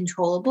very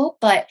controllable.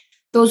 But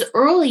those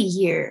early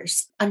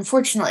years,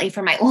 unfortunately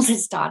for my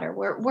oldest daughter,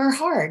 were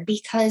hard,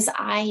 because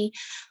I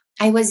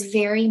was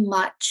very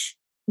much,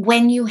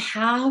 when you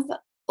have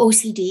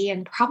OCD,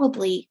 and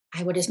probably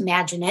I would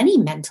imagine any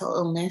mental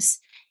illness,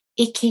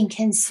 it can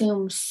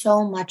consume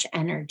so much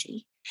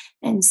energy.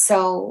 And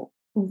so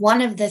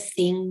one of the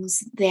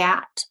things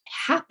that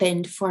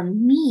happened for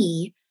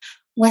me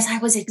was I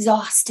was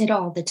exhausted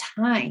all the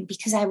time,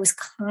 because I was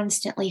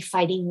constantly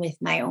fighting with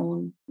my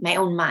own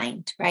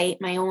mind, right?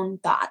 My own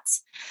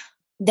thoughts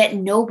that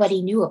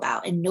nobody knew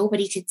about and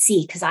nobody could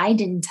see, because I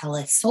didn't tell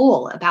a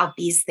soul about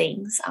these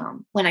things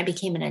when I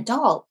became an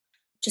adult,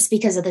 just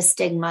because of the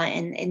stigma.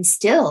 And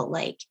still,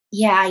 like,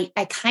 yeah,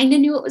 I kind of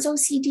knew it was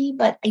OCD,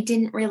 but I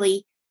didn't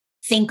really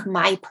think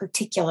my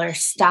particular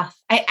stuff.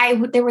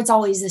 There was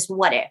always this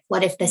what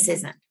if this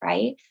isn't,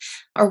 right?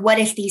 Or what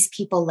if these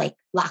people like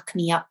lock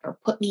me up or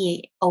put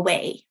me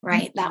away,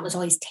 right? Mm-hmm. That was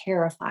always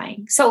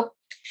terrifying. So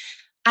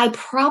I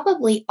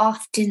probably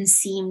often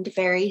seemed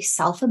very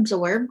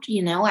self-absorbed.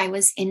 I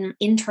was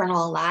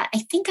internal a lot.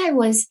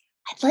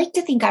 I'd like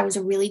to think I was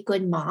a really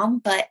good mom,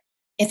 but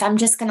if I'm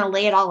just going to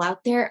lay it all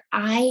out there,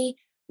 I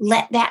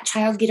let that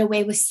child get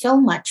away with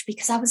so much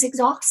because I was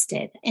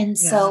exhausted. And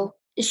so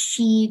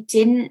she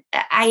didn't,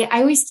 I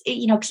always,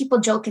 people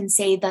joke and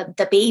say that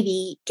the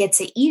baby gets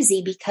it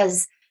easy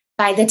because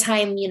by the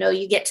time,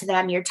 you get to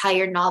them, you're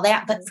tired and all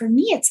that. But for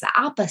me, it's the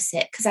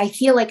opposite, because I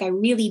feel like I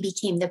really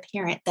became the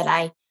parent that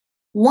I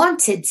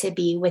wanted to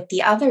be with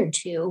the other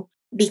two,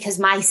 because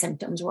my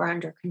symptoms were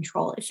under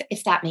control,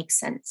 if that makes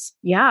sense.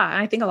 Yeah.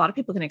 And I think a lot of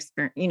people can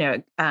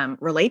experience,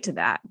 relate to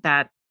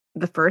that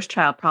the first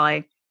child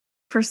probably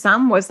for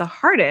some was the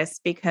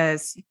hardest,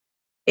 because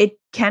it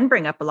can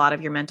bring up a lot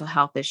of your mental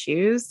health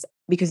issues,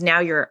 because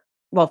now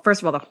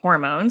first of all, the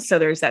hormones. So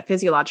there's that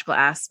physiological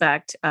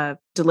aspect of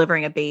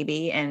delivering a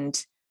baby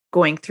and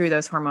going through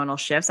those hormonal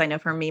shifts. I know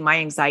for me, my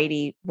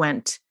anxiety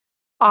went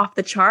off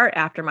the chart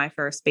after my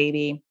first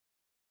baby.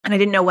 And I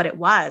didn't know what it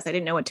was. I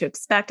didn't know what to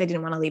expect. I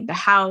didn't want to leave the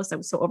house. I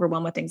was so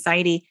overwhelmed with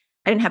anxiety.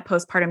 I didn't have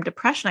postpartum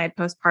depression. I had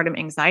postpartum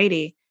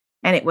anxiety,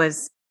 and it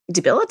was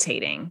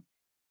debilitating.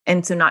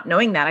 And so not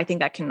knowing that, I think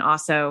that can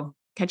also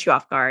catch you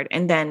off guard.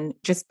 And then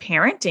just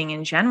parenting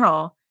in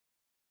general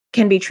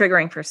can be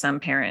triggering for some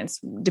parents,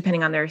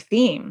 depending on their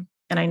theme.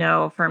 And I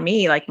know for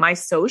me, like my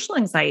social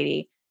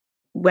anxiety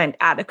went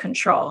out of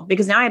control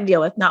because now I had to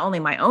deal with not only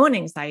my own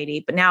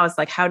anxiety, but now it's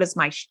like, how does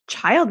my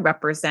child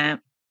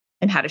represent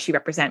and how does she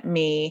represent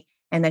me?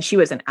 And then she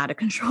was an out of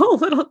control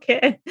little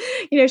kid.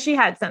 She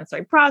had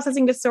sensory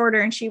processing disorder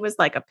and she was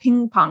like a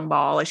ping pong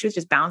ball. Like she was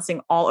just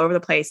bouncing all over the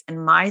place.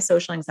 And my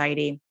social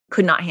anxiety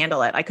could not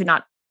handle it. I could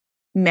not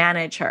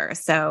manage her.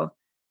 So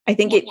I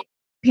think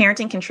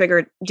parenting can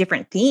trigger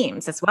different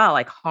themes as well,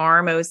 like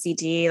harm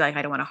OCD, like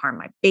I don't want to harm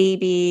my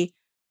baby,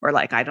 or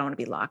like I don't want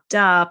to be locked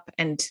up.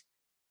 And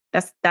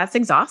that's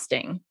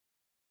exhausting.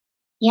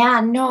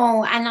 Yeah,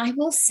 no. And I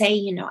will say,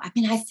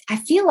 I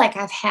feel like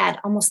I've had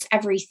almost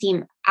every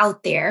theme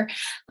out there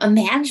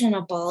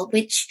imaginable,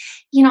 which,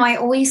 I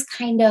always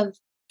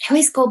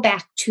go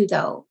back to,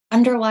 though,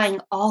 underlying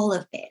all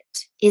of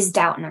it is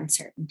doubt and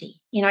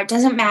uncertainty. It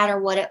doesn't matter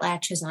what it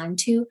latches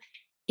onto.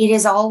 It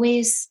is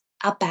always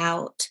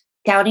about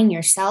doubting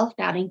yourself,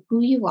 doubting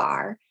who you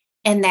are,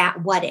 and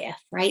that what if,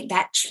 right?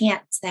 That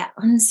chance, that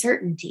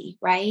uncertainty,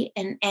 right?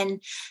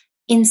 And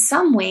in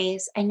some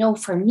ways, I know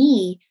for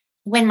me,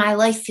 when my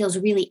life feels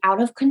really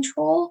out of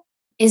control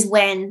is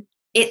when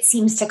it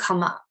seems to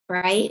come up,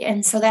 right?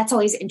 And so that's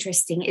always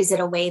interesting. Is it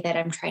a way that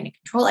I'm trying to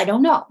control? I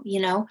don't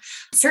know,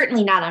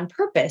 certainly not on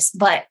purpose,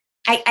 but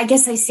I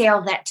guess I say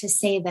all that to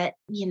say that,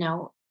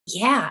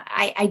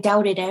 I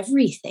doubted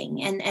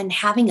everything, and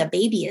having a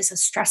baby is a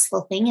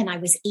stressful thing. And I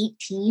was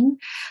 18.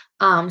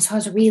 So I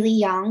was really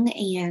young.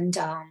 And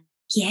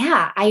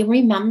I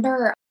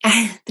remember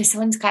this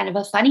one's kind of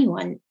a funny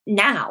one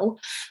now,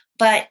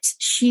 but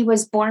she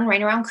was born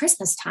right around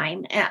Christmas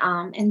time.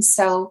 And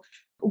so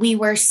we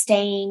were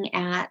staying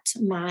at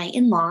my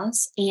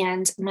in-laws,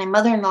 and my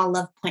mother-in-law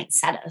loved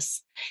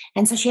poinsettias.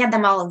 And so she had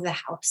them all over the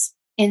house.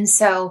 And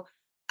so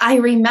I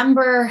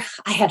remember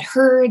I had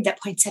heard that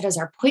poinsettias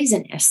are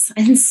poisonous.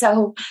 And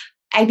so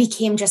I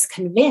became just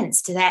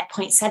convinced that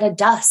poinsettia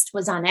dust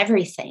was on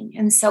everything.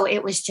 And so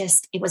it was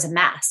a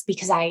mess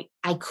because I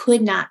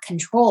could not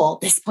control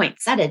this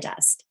poinsettia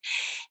dust.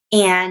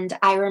 And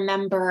I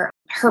remember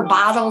her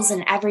bottles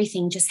and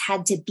everything just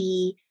had to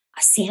be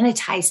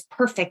sanitized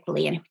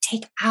perfectly. And it would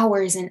take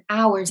hours and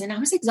hours. And I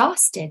was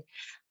exhausted.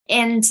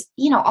 And,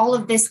 all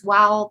of this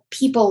while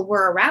people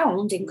were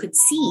around and could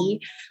see,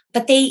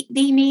 but they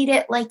made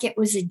it like it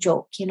was a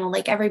joke,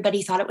 like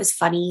everybody thought it was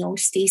funny. Oh,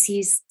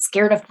 Stacy's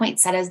scared of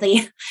poinsettias.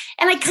 And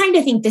I kind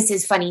of think this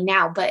is funny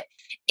now, but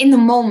in the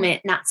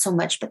moment, not so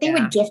much. But they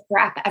would gift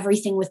wrap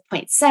everything with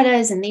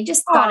poinsettias, and they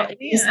just thought it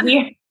was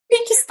weird. They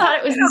just thought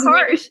it was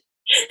harsh.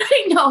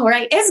 I know,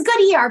 right? It's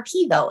good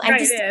ERP though.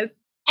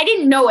 I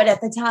didn't know it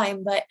at the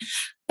time, but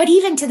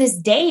even to this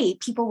day,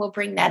 people will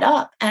bring that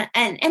up.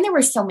 And there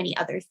were so many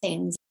other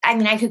things. I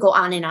mean, I could go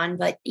on and on,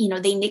 but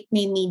they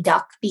nicknamed me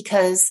Duck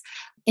because,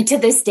 and to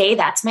this day,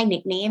 that's my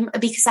nickname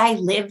because I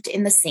lived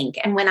in the sink.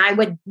 And when I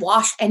would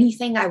wash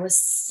anything, I was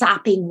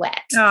sopping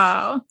wet.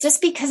 Oh.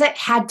 Just because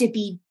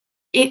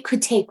it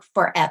could take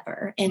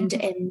forever.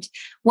 And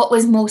what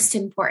was most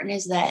important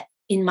is that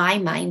in my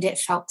mind, it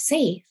felt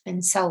safe.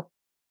 And so,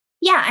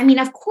 yeah, I mean,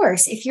 of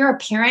course, if you're a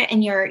parent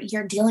and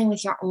you're dealing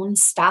with your own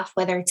stuff,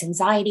 whether it's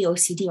anxiety,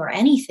 OCD, or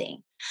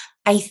anything,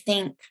 I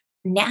think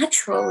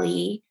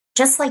naturally,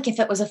 just like if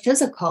it was a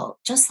physical,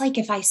 just like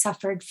if I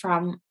suffered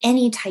from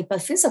any type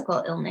of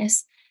physical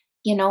illness,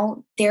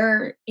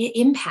 it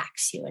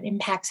impacts you. It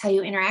impacts how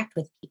you interact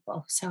with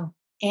people. So,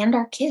 and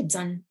our kids,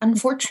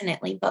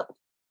 unfortunately, but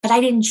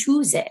I didn't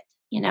choose it,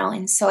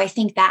 and so I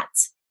think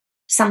that's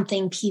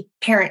something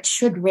parents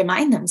should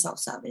remind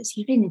themselves of is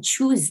you didn't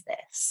choose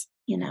this.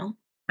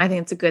 I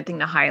think it's a good thing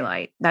to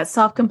highlight that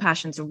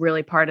self-compassion is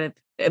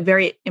a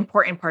very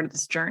important part of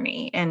this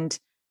journey. And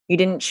you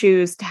didn't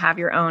choose to have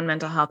your own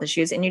mental health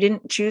issues, and you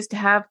didn't choose to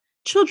have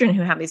children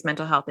who have these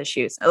mental health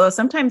issues. Although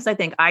sometimes I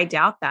think I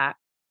doubt that,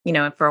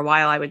 for a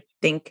while I would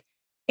think,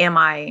 am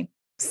I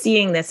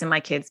seeing this in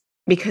my kids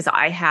because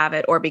I have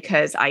it or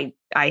because I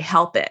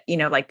help it,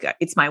 like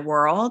it's my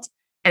world.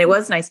 And it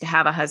was nice to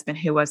have a husband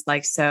who was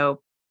like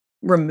so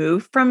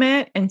removed from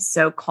it and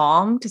so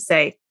calm to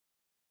say,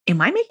 am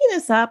I making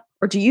this up?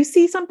 Or do you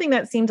see something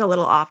that seems a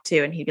little off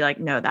too? And he'd be like,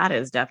 no, that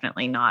is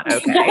definitely not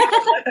okay.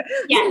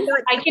 Yeah,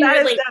 I can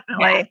relate.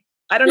 Definitely.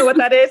 I don't know what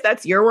that is.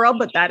 That's your world,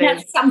 but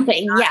that's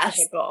something. Yes.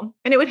 Typical.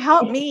 And it would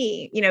help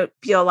me,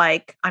 feel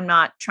like I'm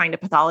not trying to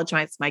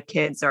pathologize my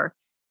kids or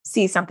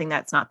see something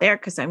that's not there.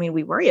 Cause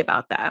we worry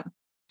about that.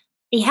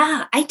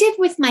 Yeah, I did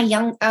with my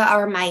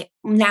my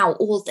now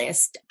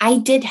oldest. I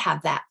did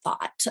have that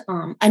thought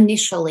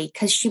initially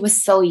because she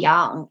was so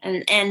young.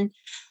 And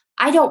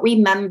I don't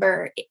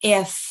remember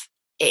if,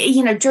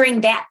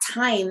 during that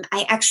time,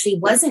 I actually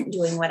wasn't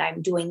doing what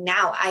I'm doing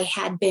now. I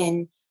had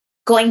been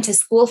going to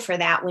school for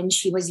that when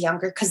she was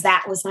younger, because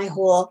that was my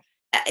whole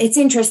it's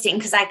interesting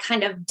because I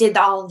kind of did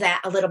all of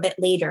that a little bit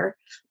later.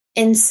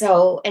 And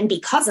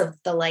because of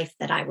the life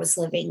that I was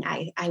living,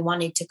 I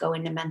wanted to go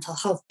into mental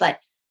health. But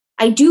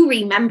I do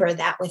remember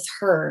that with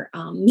her,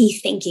 me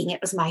thinking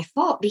it was my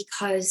fault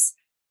because,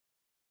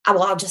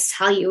 I'll just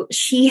tell you,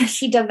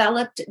 she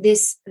developed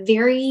this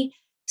very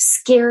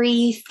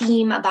scary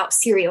theme about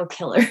serial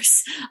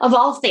killers of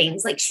all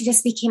things. Like she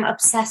just became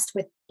obsessed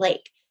with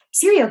like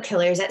serial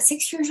killers at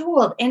 6 years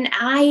old. And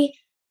I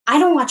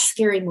don't watch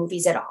scary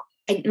movies at all.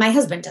 My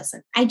husband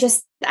doesn't.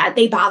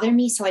 They bother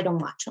me, so I don't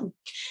watch them.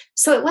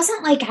 So it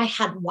wasn't like I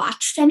had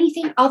watched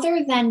anything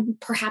other than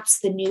perhaps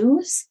the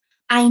news.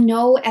 I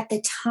know at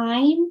the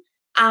time,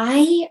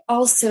 I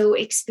also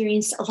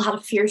experienced a lot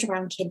of fears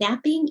around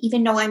kidnapping.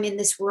 Even though I'm in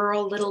this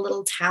rural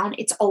little town,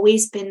 it's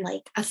always been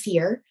like a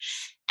fear.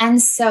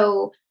 And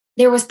so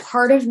there was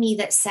part of me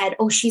that said,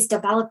 oh, she's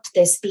developed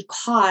this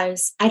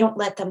because I don't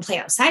let them play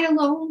outside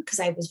alone because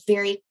I was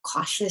very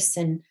cautious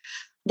and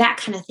that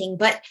kind of thing.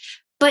 But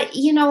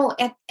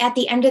at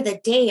the end of the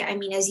day, I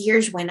mean, as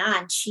years went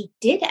on, she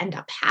did end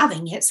up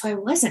having it. So I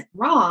wasn't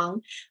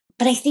wrong.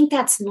 But I think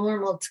that's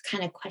normal to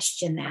kind of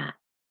question that,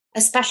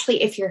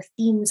 especially if your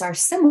themes are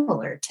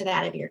similar to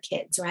that of your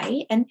kids,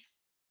 right? And,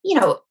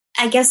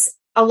 I guess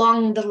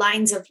along the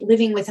lines of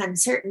living with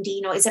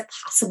uncertainty, is it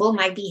possible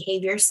my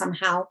behavior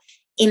somehow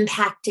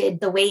impacted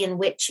the way in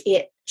which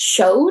it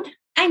showed?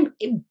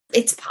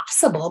 It's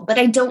possible, but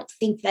I don't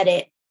think that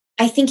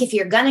I think if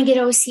you're going to get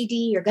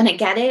OCD, you're going to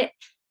get it.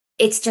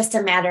 It's just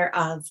a matter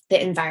of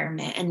the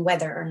environment and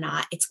whether or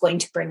not it's going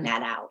to bring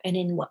that out and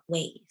in what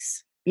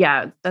ways.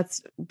 Yeah,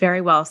 that's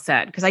very well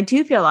said. Because I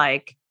do feel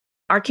like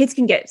our kids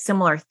can get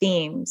similar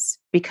themes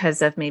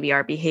because of maybe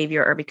our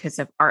behavior or because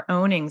of our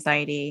own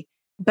anxiety.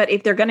 But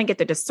if they're going to get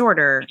the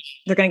disorder,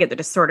 they're going to get the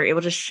disorder. It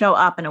will just show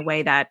up in a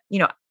way that,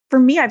 for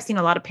me, I've seen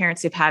a lot of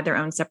parents who've had their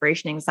own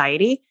separation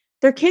anxiety.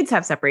 Their kids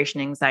have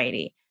separation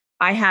anxiety.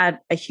 I had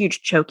a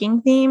huge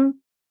choking theme.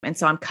 And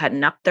so I'm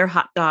cutting up their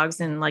hot dogs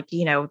in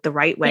the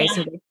right way. Yeah.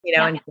 So,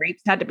 and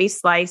grapes had to be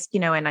sliced,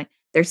 and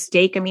their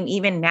steak. I mean,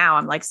 even now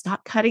I'm like,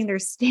 stop cutting their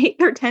steak.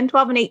 They're 10,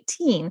 12, and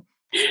 18.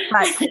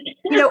 But,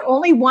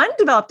 only one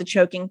developed a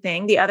choking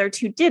thing. The other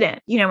two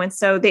didn't, and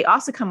so they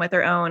also come with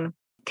their own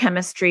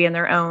chemistry and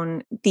their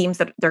own themes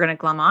that they're going to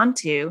glom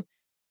onto.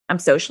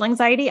 Social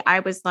anxiety. I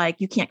was like,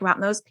 you can't go out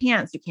in those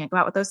pants. You can't go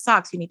out with those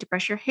socks. You need to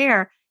brush your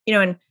hair,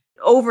 and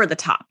over the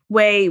top,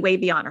 way, way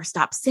beyond, or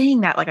stop saying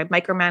that. Like I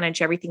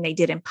micromanage everything they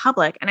did in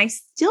public. And I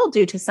still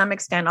do to some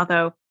extent,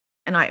 although,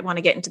 and I want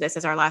to get into this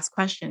as our last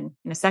question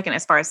in a second,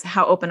 as far as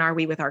how open are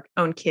we with our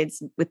own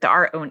kids, with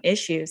our own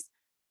issues.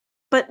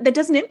 But that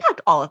doesn't impact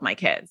all of my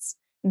kids.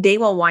 They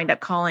will wind up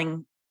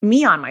calling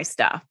me on my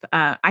stuff.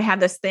 I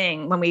had this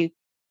thing when we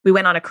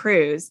went on a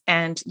cruise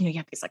and, you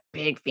have these like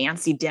big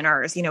fancy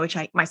dinners, which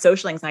my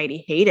social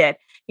anxiety hated.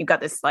 You've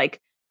got this like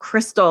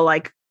crystal,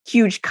 like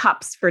huge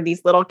cups for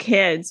these little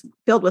kids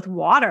filled with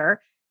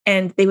water.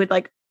 And they would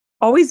like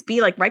always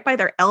be like right by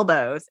their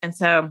elbows. And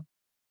so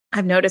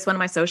I've noticed one of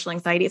my social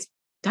anxiety is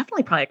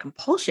definitely probably a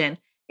compulsion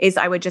is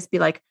I would just be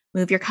like,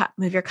 move your cup,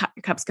 your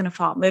cup's going to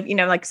fall, move,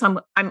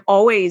 so I'm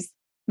always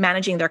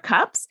managing their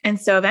cups.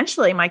 And so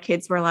eventually my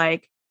kids were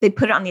like, they'd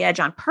put it on the edge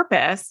on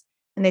purpose.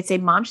 And they'd say,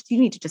 Mom, you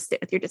need to just sit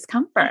with your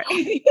discomfort.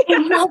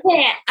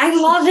 I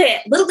love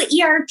it. Little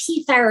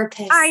ERP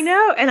therapist. I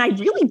know. And I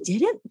really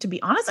didn't, to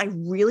be honest, I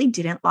really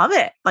didn't love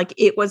it. Like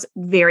it was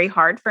very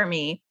hard for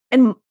me.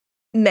 And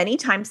many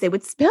times they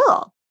would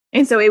spill.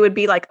 And so it would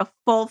be like a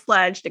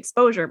full-fledged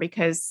exposure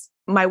because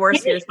my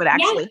worst fears would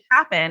actually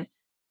happen.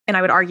 And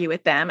I would argue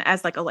with them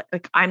as like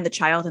I'm the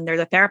child and they're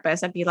the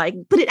therapist. I'd be like,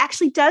 but it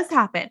actually does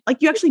happen.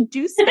 Like you actually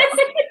do spill.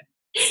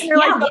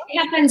 What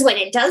happens when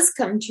it does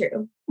come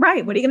true?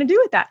 Right. What are you going to do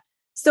with that?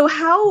 So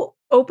how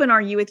open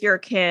are you with your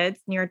kids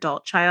and your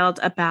adult child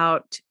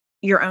about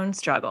your own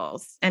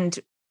struggles? And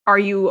are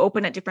you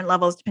open at different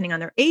levels depending on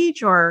their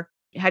age, or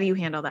how do you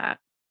handle that?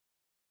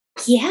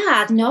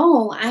 Yeah,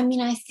 no, I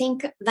mean, I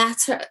think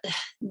that's a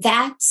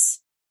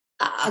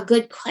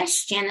good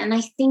question. And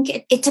I think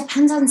it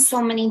depends on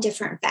so many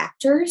different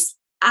factors.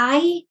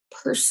 I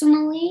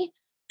personally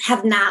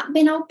have not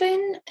been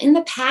open in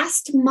the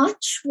past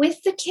much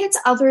with the kids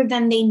other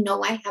than they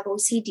know I have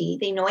OCD.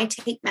 They know I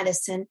take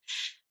medicine.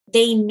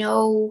 They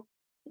know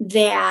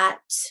that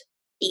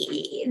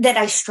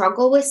I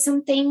struggle with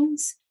some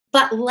things,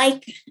 but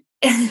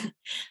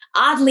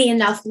oddly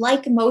enough,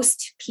 like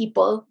most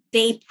people,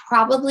 they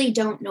probably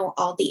don't know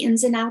all the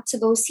ins and outs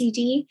of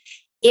OCD.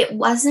 It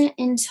wasn't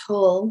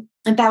until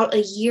about a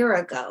year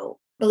ago,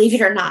 believe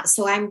it or not.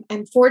 So I'm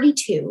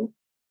 42.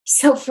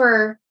 So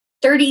for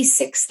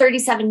 36,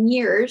 37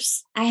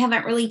 years, I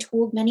haven't really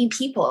told many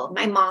people.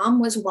 My mom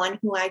was one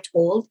who I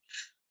told.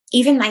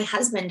 Even my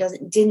husband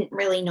didn't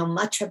really know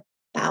much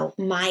about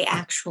my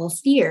actual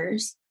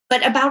fears.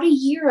 But about a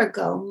year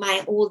ago,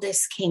 my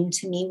oldest came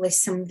to me with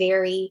some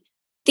very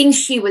things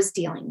she was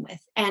dealing with.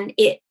 And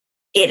it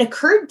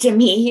occurred to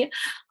me,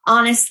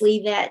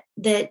 honestly, that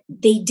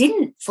they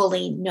didn't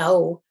fully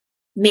know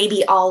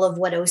maybe all of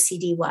what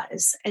OCD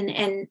was.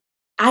 And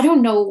I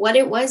don't know what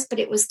it was, but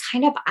it was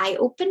kind of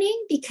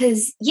eye-opening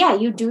because, yeah,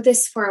 you do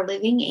this for a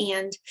living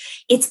and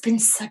it's been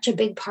such a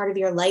big part of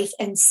your life.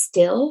 And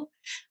still,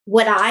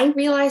 what I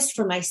realized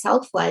for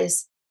myself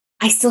was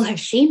I still have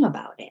shame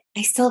about it.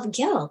 I still have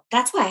guilt.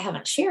 That's why I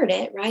haven't shared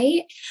it,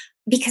 right?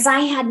 Because I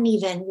hadn't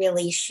even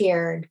really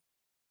shared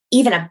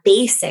even a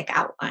basic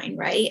outline,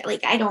 right?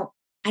 Like I don't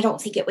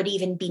think it would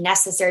even be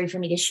necessary for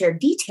me to share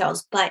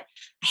details, but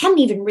I hadn't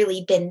even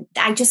really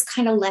I just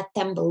kind of let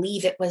them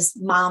believe it was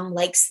mom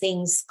likes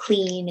things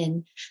clean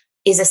and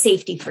is a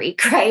safety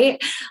freak,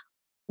 right?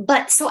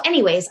 But so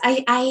anyways,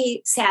 I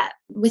sat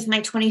with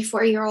my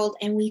 24-year-old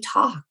and we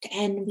talked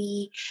and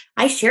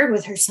I shared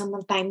with her some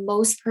of my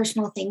most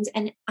personal things.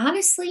 And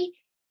honestly,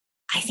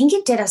 I think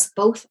it did us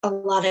both a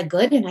lot of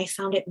good. And I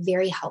found it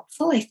very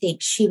helpful. I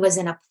think she was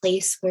in a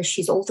place where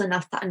she's old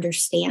enough to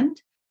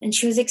understand and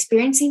she was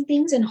experiencing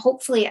things. And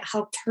hopefully it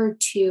helped her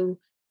to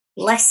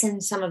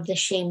lessen some of the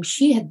shame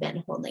she had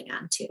been holding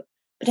on to.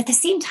 But at the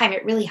same time,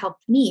 it really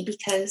helped me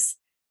because,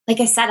 like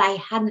I said, I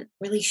hadn't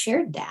really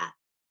shared that.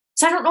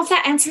 So I don't know if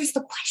that answers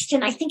the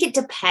question. I think it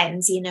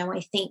depends.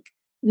 I think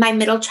my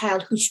middle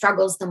child who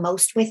struggles the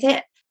most with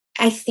it,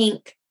 I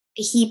think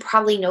he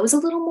probably knows a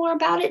little more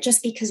about it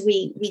just because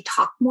we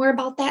talk more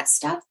about that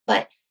stuff,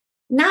 but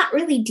not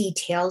really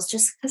details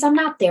just because I'm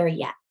not there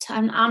yet.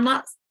 I'm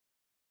not,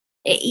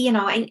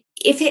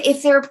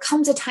 if there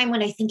comes a time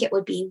when I think it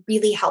would be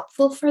really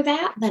helpful for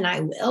that, then I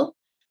will.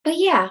 But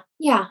yeah,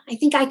 I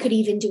think I could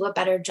even do a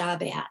better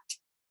job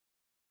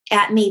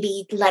at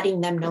maybe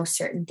letting them know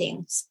certain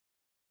things.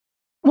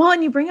 Well,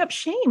 and you bring up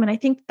shame, and I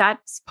think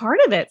that's part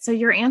of it. So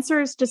your answer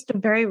is just a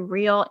very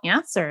real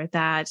answer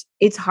that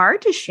it's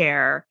hard to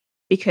share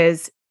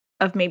because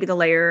of maybe the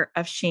layer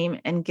of shame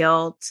and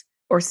guilt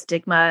or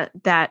stigma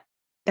that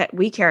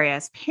we carry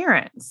as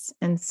parents.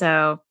 And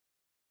so,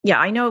 yeah,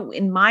 I know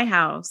in my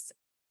house,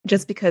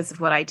 just because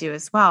of what I do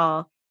as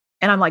well,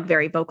 and I'm like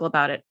very vocal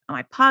about it on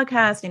my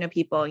podcast.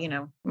 People,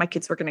 my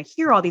kids were going to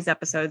hear all these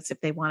episodes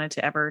if they wanted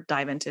to ever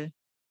dive into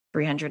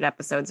 300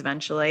 episodes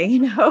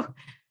eventually,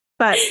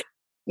 but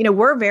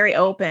we're very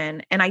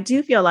open. And I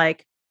do feel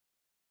like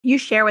you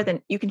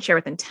can share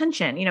with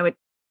intention.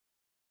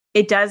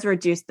 It does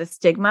reduce the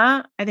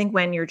stigma. I think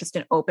when you're just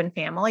an open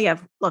family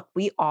look,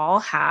 we all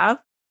have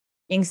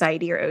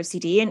anxiety or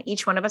OCD and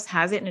each one of us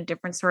has it in a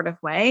different sort of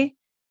way.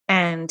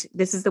 And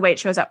this is the way it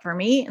shows up for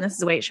me. And this is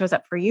the way it shows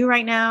up for you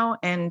right now.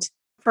 And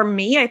for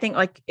me, I think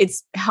like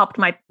it's helped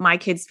my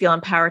kids feel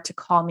empowered to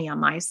call me on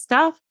my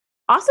stuff.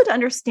 Also to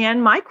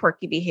understand my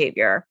quirky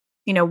behavior.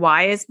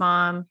 Why is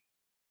mom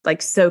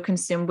like so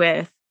consumed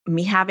with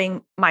me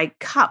having my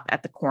cup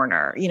at the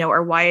corner,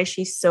 or why is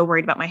she so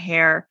worried about my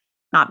hair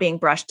not being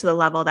brushed to the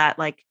level that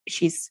like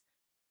she's,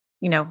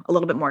 a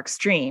little bit more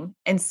extreme.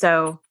 And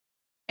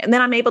then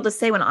I'm able to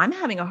say when I'm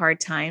having a hard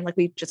time, like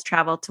we just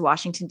traveled to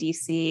Washington,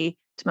 D.C.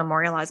 to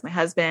memorialize my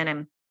husband.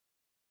 And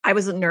I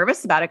was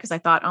nervous about it because I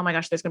thought, oh my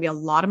gosh, there's going to be a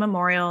lot of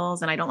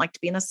memorials and I don't like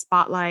to be in the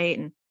spotlight.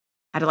 And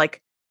I had like,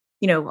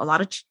 a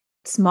lot of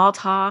small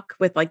talk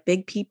with like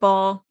big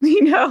people,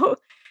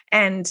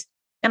 And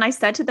I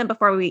said to them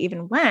before we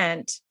even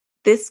went,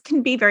 this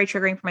can be very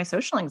triggering for my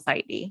social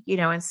anxiety,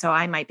 and so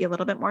I might be a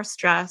little bit more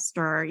stressed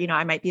or,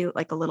 I might be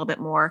like a little bit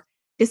more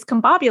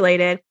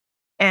discombobulated.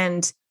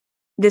 And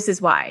this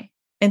is why.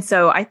 And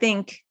so I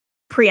think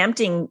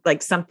preempting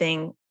like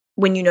something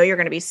when you're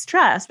going to be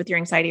stressed with your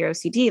anxiety or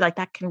OCD, like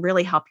that can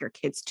really help your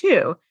kids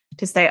too,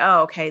 to say,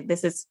 oh, okay,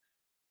 this is,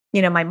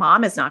 my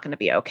mom is not going to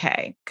be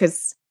okay.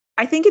 Because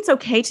I think it's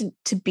okay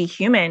to be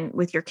human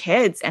with your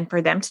kids and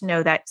for them to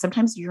know that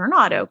sometimes you're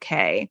not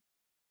okay.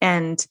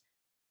 And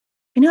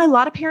a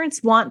lot of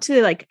parents want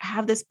to like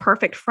have this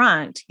perfect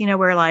front,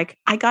 where like,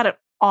 I got it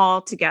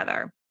all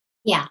together.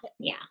 Yeah.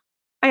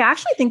 I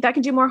actually think that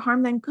can do more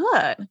harm than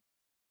good.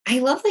 I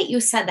love that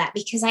you said that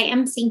because I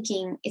am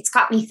thinking, it's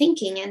got me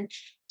thinking. And,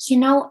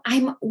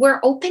 we're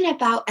open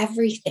about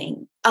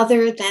everything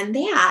other than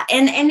that.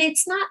 And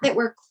it's not that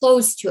we're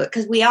closed to it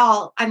because we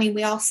all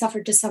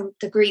suffered to some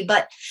degree,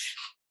 but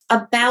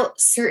about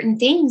certain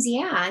things,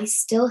 yeah, I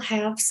still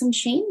have some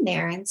shame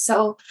there. And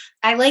so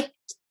I like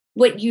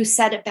what you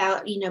said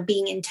about,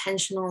 being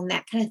intentional and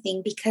that kind of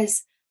thing,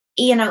 because,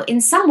 in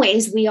some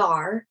ways we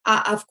are,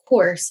 of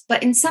course,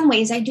 but in some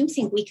ways I do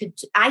think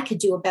I could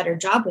do a better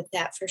job with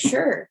that for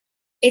sure.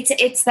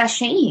 It's the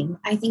shame.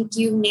 I think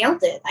you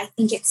nailed it. I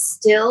think it's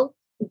still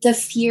the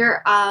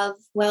fear of,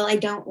 well, I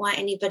don't want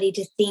anybody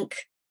to think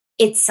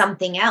it's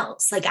something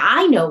else. Like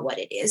I know what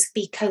it is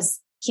because,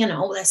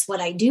 that's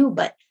what I do.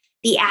 But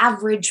the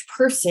average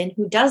person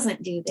who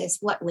doesn't do this,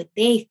 what would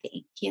they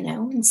think,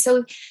 And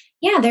so,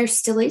 yeah, there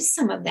still is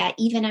some of that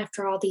even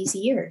after all these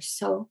years.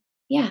 So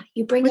yeah,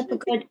 you bring up a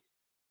good.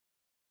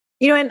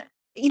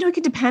 It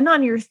could depend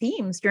on your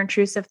themes, your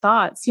intrusive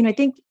thoughts. I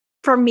think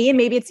for me,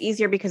 maybe it's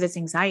easier because it's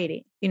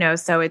anxiety,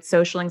 so it's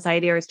social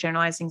anxiety or it's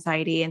generalized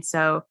anxiety. And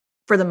so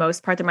for the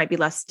most part, there might be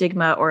less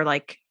stigma or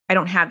like, I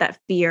don't have that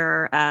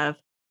fear of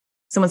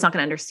someone's not going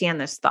to understand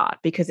this thought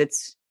because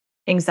it's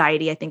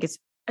anxiety. I think it's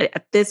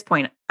at this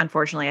point,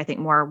 unfortunately, I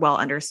think more well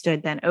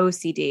understood than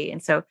OCD.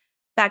 And so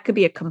that could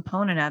be a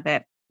component of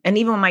it. And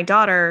even when my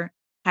daughter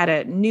had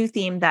a new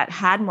theme that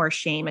had more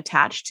shame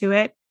attached to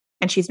it,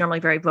 and she's normally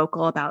very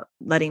vocal about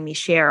letting me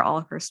share all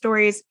of her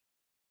stories,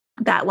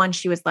 that one,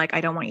 she was like,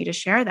 I don't want you to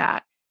share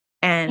that.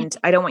 And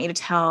I don't want you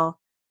to tell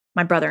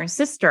my brother and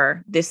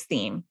sister this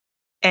theme.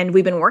 And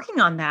we've been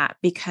working on that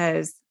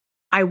because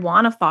I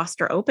want to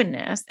foster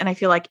openness. And I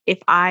feel like if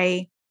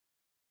I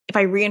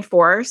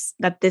reinforce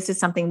that this is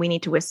something we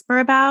need to whisper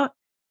about,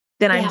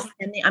 then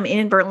I'm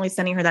inadvertently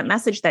sending her that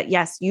message that,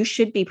 yes, you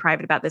should be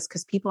private about this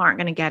because people aren't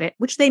going to get it,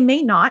 which they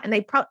may not. And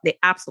they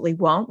absolutely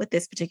won't with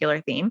this particular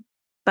theme,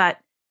 but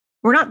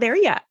we're not there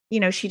yet.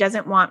 She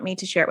doesn't want me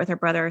to share it with her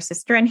brother or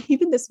sister. And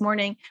even this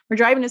morning, we're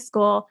driving to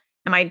school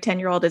and my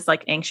 10-year-old is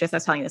like anxious. I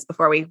was telling you this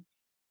before we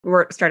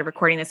started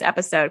recording this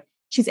episode.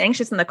 She's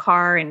anxious in the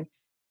car and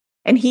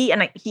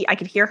I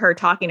could hear her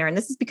talking to her. And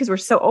this is because we're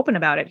so open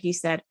about it. He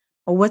said,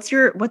 well, what's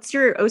your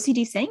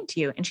OCD saying to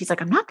you? And she's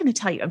like, I'm not going to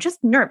tell you. I'm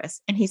just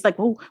nervous. And he's like,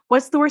 well,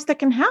 what's the worst that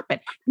can happen?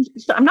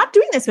 I'm not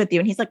doing this with you.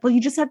 And he's like, well,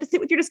 you just have to sit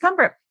with your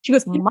discomfort. She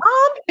goes, Mom,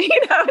 I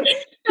love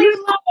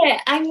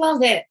it. I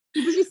love it.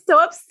 He was just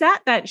so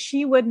upset that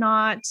she would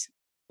not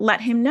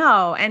let him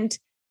know. And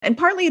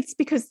partly it's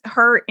because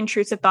her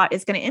intrusive thought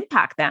is going to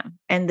impact them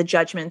and the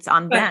judgments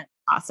on them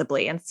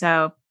possibly. And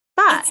so,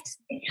 but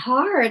it's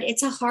hard.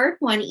 It's a hard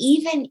one,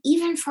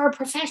 even for a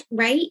profession,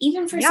 right?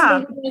 Even for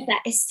somebody who does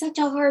that, it's such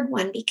a hard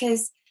one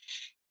because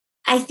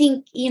I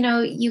think,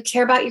 you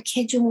care about your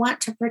kids, you want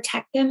to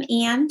protect them.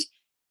 And,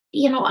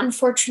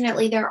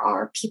 unfortunately there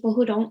are people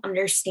who don't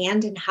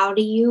understand. And how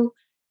do you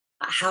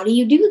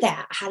do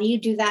that? How do you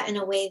do that in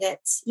a way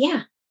that's,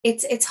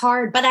 it's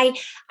hard. But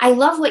I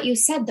love what you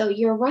said though.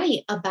 You're right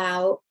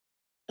about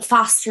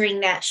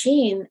fostering that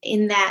shame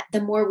in that the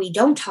more we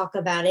don't talk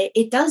about it,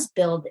 it does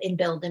build and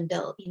build and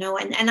build,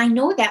 and I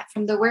know that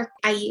from the work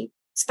I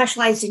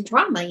specialized in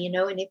trauma,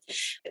 and if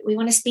we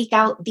want to speak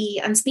out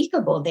the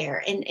unspeakable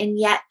there. And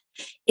yet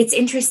it's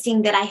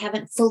interesting that I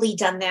haven't fully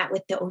done that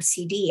with the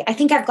OCD. I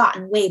think I've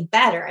gotten way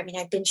better. I mean,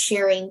 I've been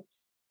sharing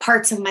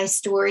parts of my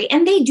story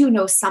and they do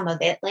know some of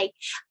it. Like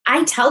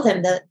I tell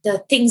them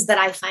the things that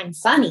I find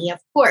funny, of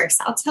course,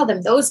 I'll tell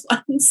them those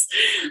ones,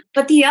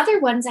 but the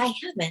other ones I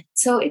haven't.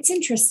 So it's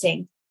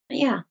interesting.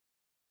 Yeah.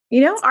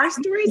 Our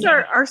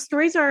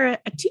stories are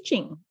a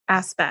teaching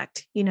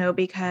aspect,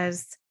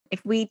 because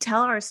if we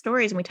tell our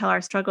stories and we tell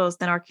our struggles,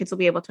 then our kids will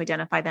be able to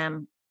identify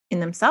them in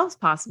themselves,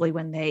 possibly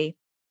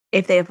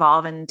if they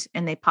evolve and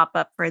they pop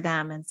up for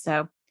them. And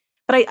so,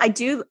 but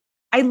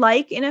I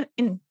like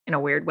in a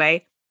weird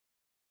way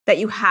that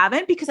you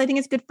haven't, because I think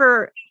it's good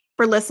for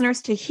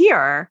listeners to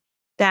hear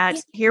that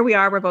here we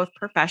are, we're both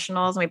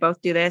professionals and we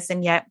both do this.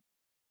 And yet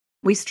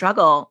we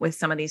struggle with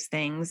some of these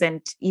things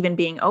and even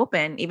being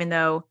open, even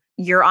though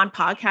you're on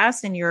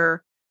podcast and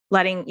you're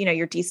letting,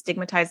 you're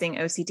destigmatizing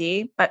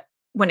OCD. But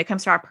when it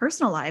comes to our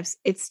personal lives,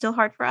 it's still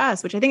hard for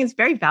us, which I think is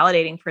very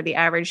validating for the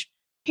average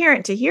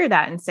parent to hear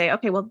that and say,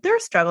 okay, well, they're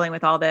struggling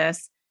with all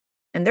this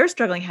and they're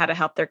struggling how to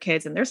help their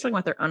kids and they're struggling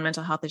with their own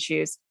mental health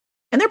issues.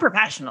 And they're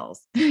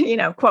professionals,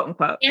 quote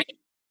unquote.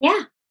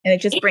 Yeah. And it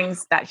just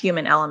brings that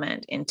human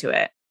element into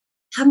it.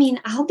 I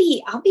mean, I'll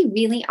be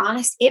really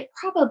honest. It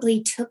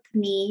probably took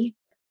me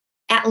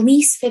at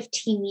least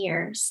 15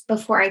 years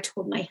before I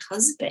told my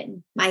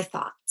husband my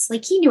thoughts.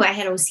 Like he knew I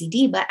had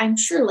OCD, but I'm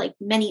sure like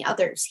many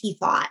others, he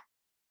thought,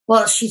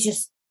 well, she's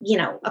just,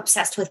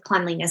 obsessed with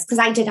cleanliness. Cause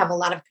I did have a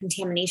lot of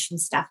contamination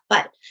stuff,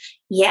 but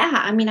yeah,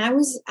 I mean, I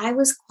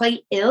was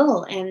quite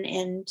ill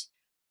and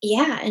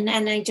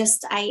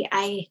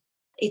I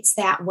it's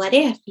that what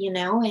if,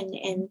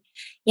 and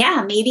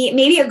yeah,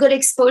 maybe a good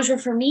exposure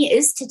for me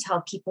is to tell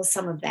people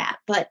some of that,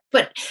 but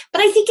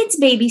I think it's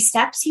baby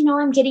steps,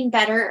 I'm getting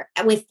better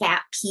with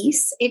that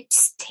piece.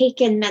 It's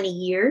taken many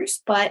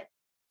years, but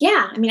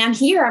yeah, I mean, I'm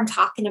here, I'm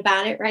talking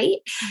about it, right?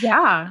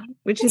 Yeah.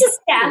 Which is a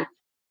step.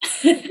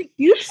 It's a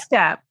huge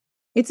step.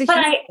 It's a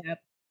huge step.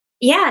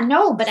 Yeah,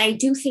 no, but I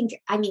do think,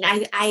 I mean,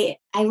 I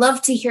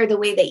love to hear the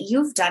way that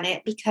you've done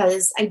it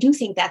because I do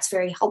think that's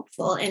very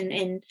helpful.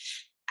 And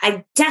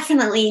I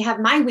definitely have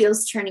my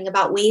wheels turning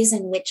about ways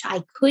in which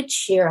I could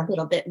share a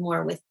little bit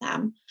more with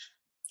them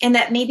and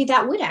that maybe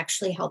that would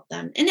actually help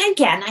them. And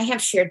again, I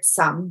have shared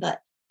some,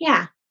 but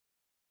yeah.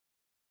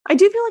 I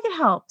do feel like it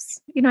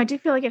helps. I do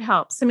feel like it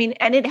helps. I mean,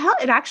 and it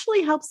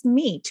actually helps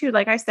me too.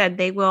 Like I said,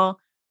 they will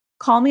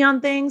call me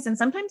on things and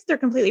sometimes they're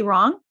completely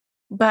wrong,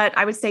 but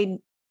I would say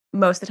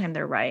most of the time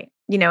they're right,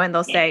 and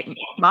they'll say,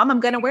 Mom, I'm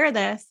going to wear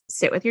this.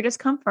 Sit with your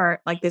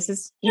discomfort. Like this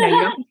is, you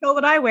don't control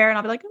what I wear. And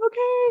I'll be like,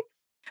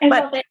 okay.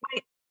 But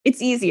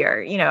it's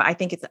easier, I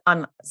think it's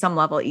on some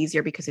level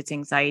easier because it's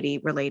anxiety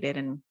related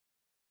and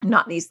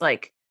not these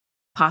like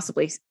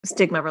possibly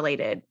stigma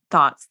related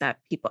thoughts that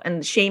people,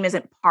 and shame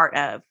isn't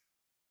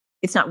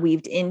it's not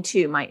weaved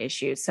into my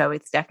issues. So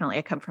it's definitely,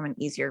 I come from an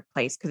easier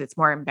place because it's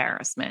more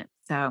embarrassment.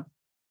 So.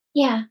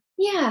 Yeah.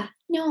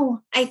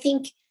 No, I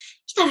think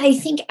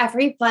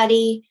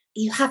everybody,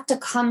 you have to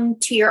come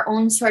to your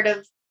own sort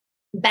of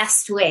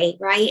best way.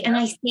 Right. And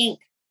I think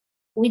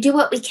we do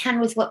what we can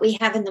with what we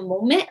have in the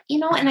moment,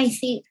 and I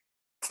think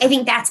I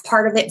think that's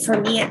part of it for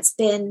me. It's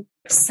been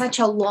such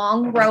a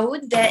long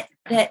road that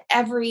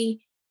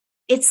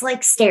it's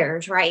like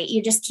stairs, right?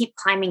 You just keep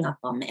climbing up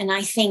them. And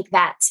I think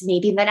that's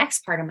maybe the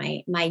next part of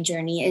my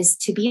journey is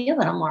to be a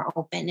little more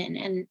open.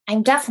 And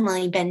I've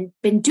definitely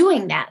been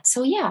doing that.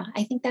 So yeah,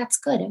 I think that's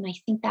good. And I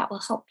think that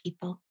will help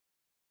people.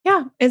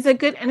 Yeah. It's a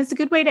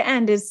good way to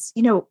end is,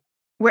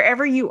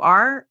 wherever you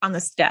are on the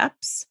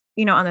steps,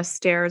 on the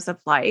stairs of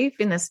life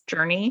in this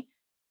journey,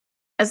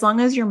 as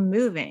long as you're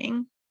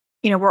moving,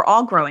 we're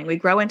all growing. We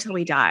grow until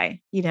we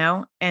die,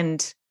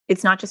 and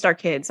it's not just our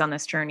kids on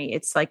this journey.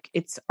 It's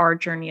our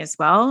journey as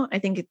well. I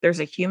think there's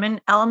a human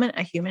element,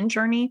 a human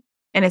journey,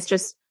 and it's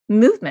just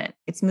movement.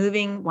 It's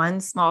moving one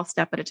small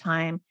step at a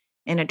time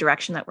in a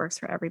direction that works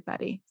for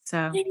everybody. So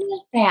I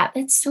love that.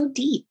 That's so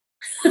deep.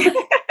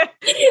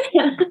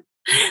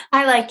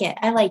 I like it.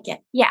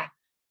 Yeah.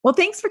 Well,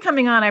 thanks for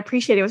coming on. I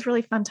appreciate it. It was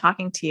really fun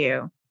talking to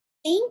you.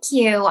 Thank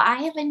you.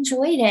 I have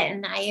enjoyed it.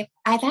 And I'm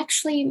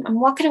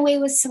walking away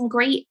with some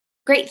great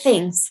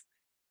things.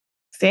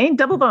 See,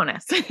 double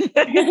bonus.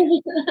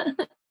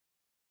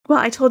 Well,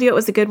 I told you it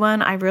was a good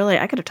one. I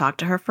could have talked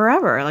to her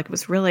forever. It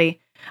was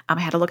really, I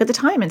had to look at the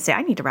time and say,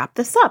 I need to wrap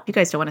this up. You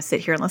guys don't want to sit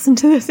here and listen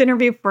to this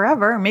interview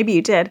forever. Maybe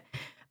you did,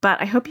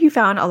 but I hope you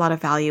found a lot of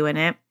value in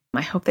it.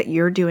 I hope that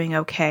you're doing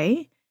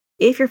okay.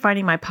 If you're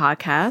finding my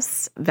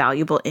podcasts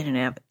valuable in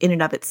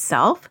and of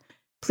itself,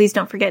 please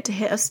don't forget to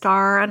hit a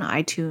star on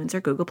iTunes or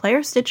Google Play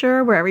or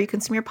Stitcher, wherever you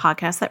consume your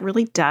podcast. That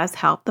really does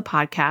help the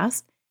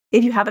podcast.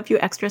 If you have a few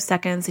extra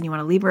seconds and you want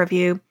to leave a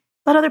review,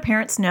 let other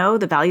parents know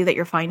the value that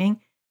you're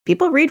finding.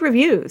 People read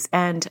reviews.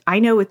 And I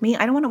know with me,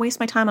 I don't want to waste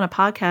my time on a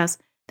podcast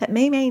that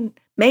may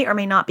or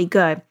may not be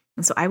good.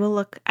 And so I will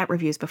look at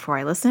reviews before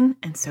I listen,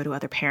 and so do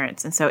other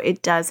parents. And so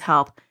it does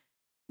help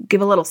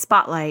give a little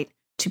spotlight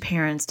to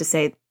parents to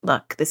say,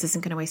 look, this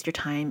isn't going to waste your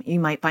time. You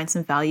might find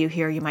some value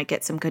here. You might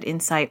get some good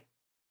insight.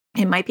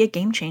 It might be a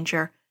game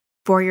changer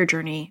for your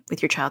journey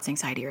with your child's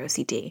anxiety or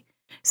OCD.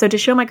 So to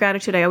show my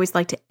gratitude, I always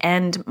like to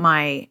end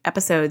my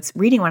episodes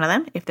reading one of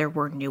them if there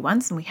were new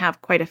ones, and we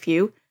have quite a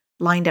few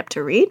lined up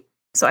to read.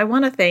 So I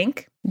want to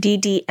thank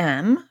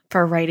DDM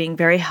for writing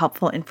very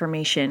helpful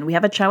information. We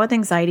have a child with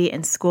anxiety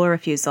and school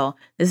refusal.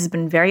 This has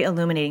been very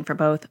illuminating for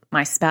both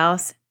my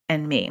spouse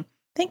and me.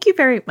 Thank you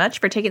very much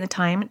for taking the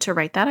time to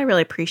write that. I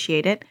really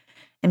appreciate it.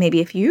 And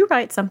maybe if you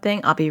write something,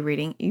 I'll be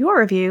reading your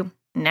review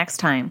next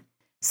time.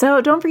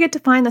 So don't forget to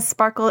find the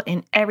sparkle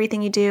in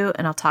everything you do,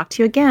 and I'll talk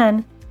to you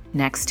again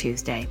next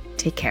Tuesday.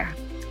 Take care.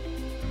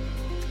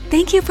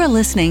 Thank you for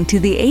listening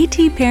to the AT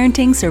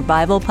Parenting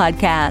Survival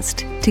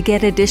Podcast. To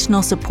get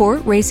additional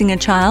support raising a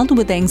child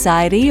with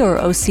anxiety or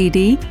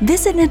OCD,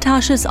 visit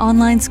Natasha's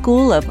online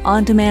school of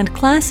on-demand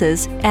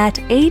classes at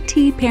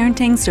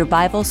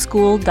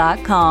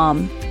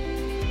atparentingsurvivalschool.com.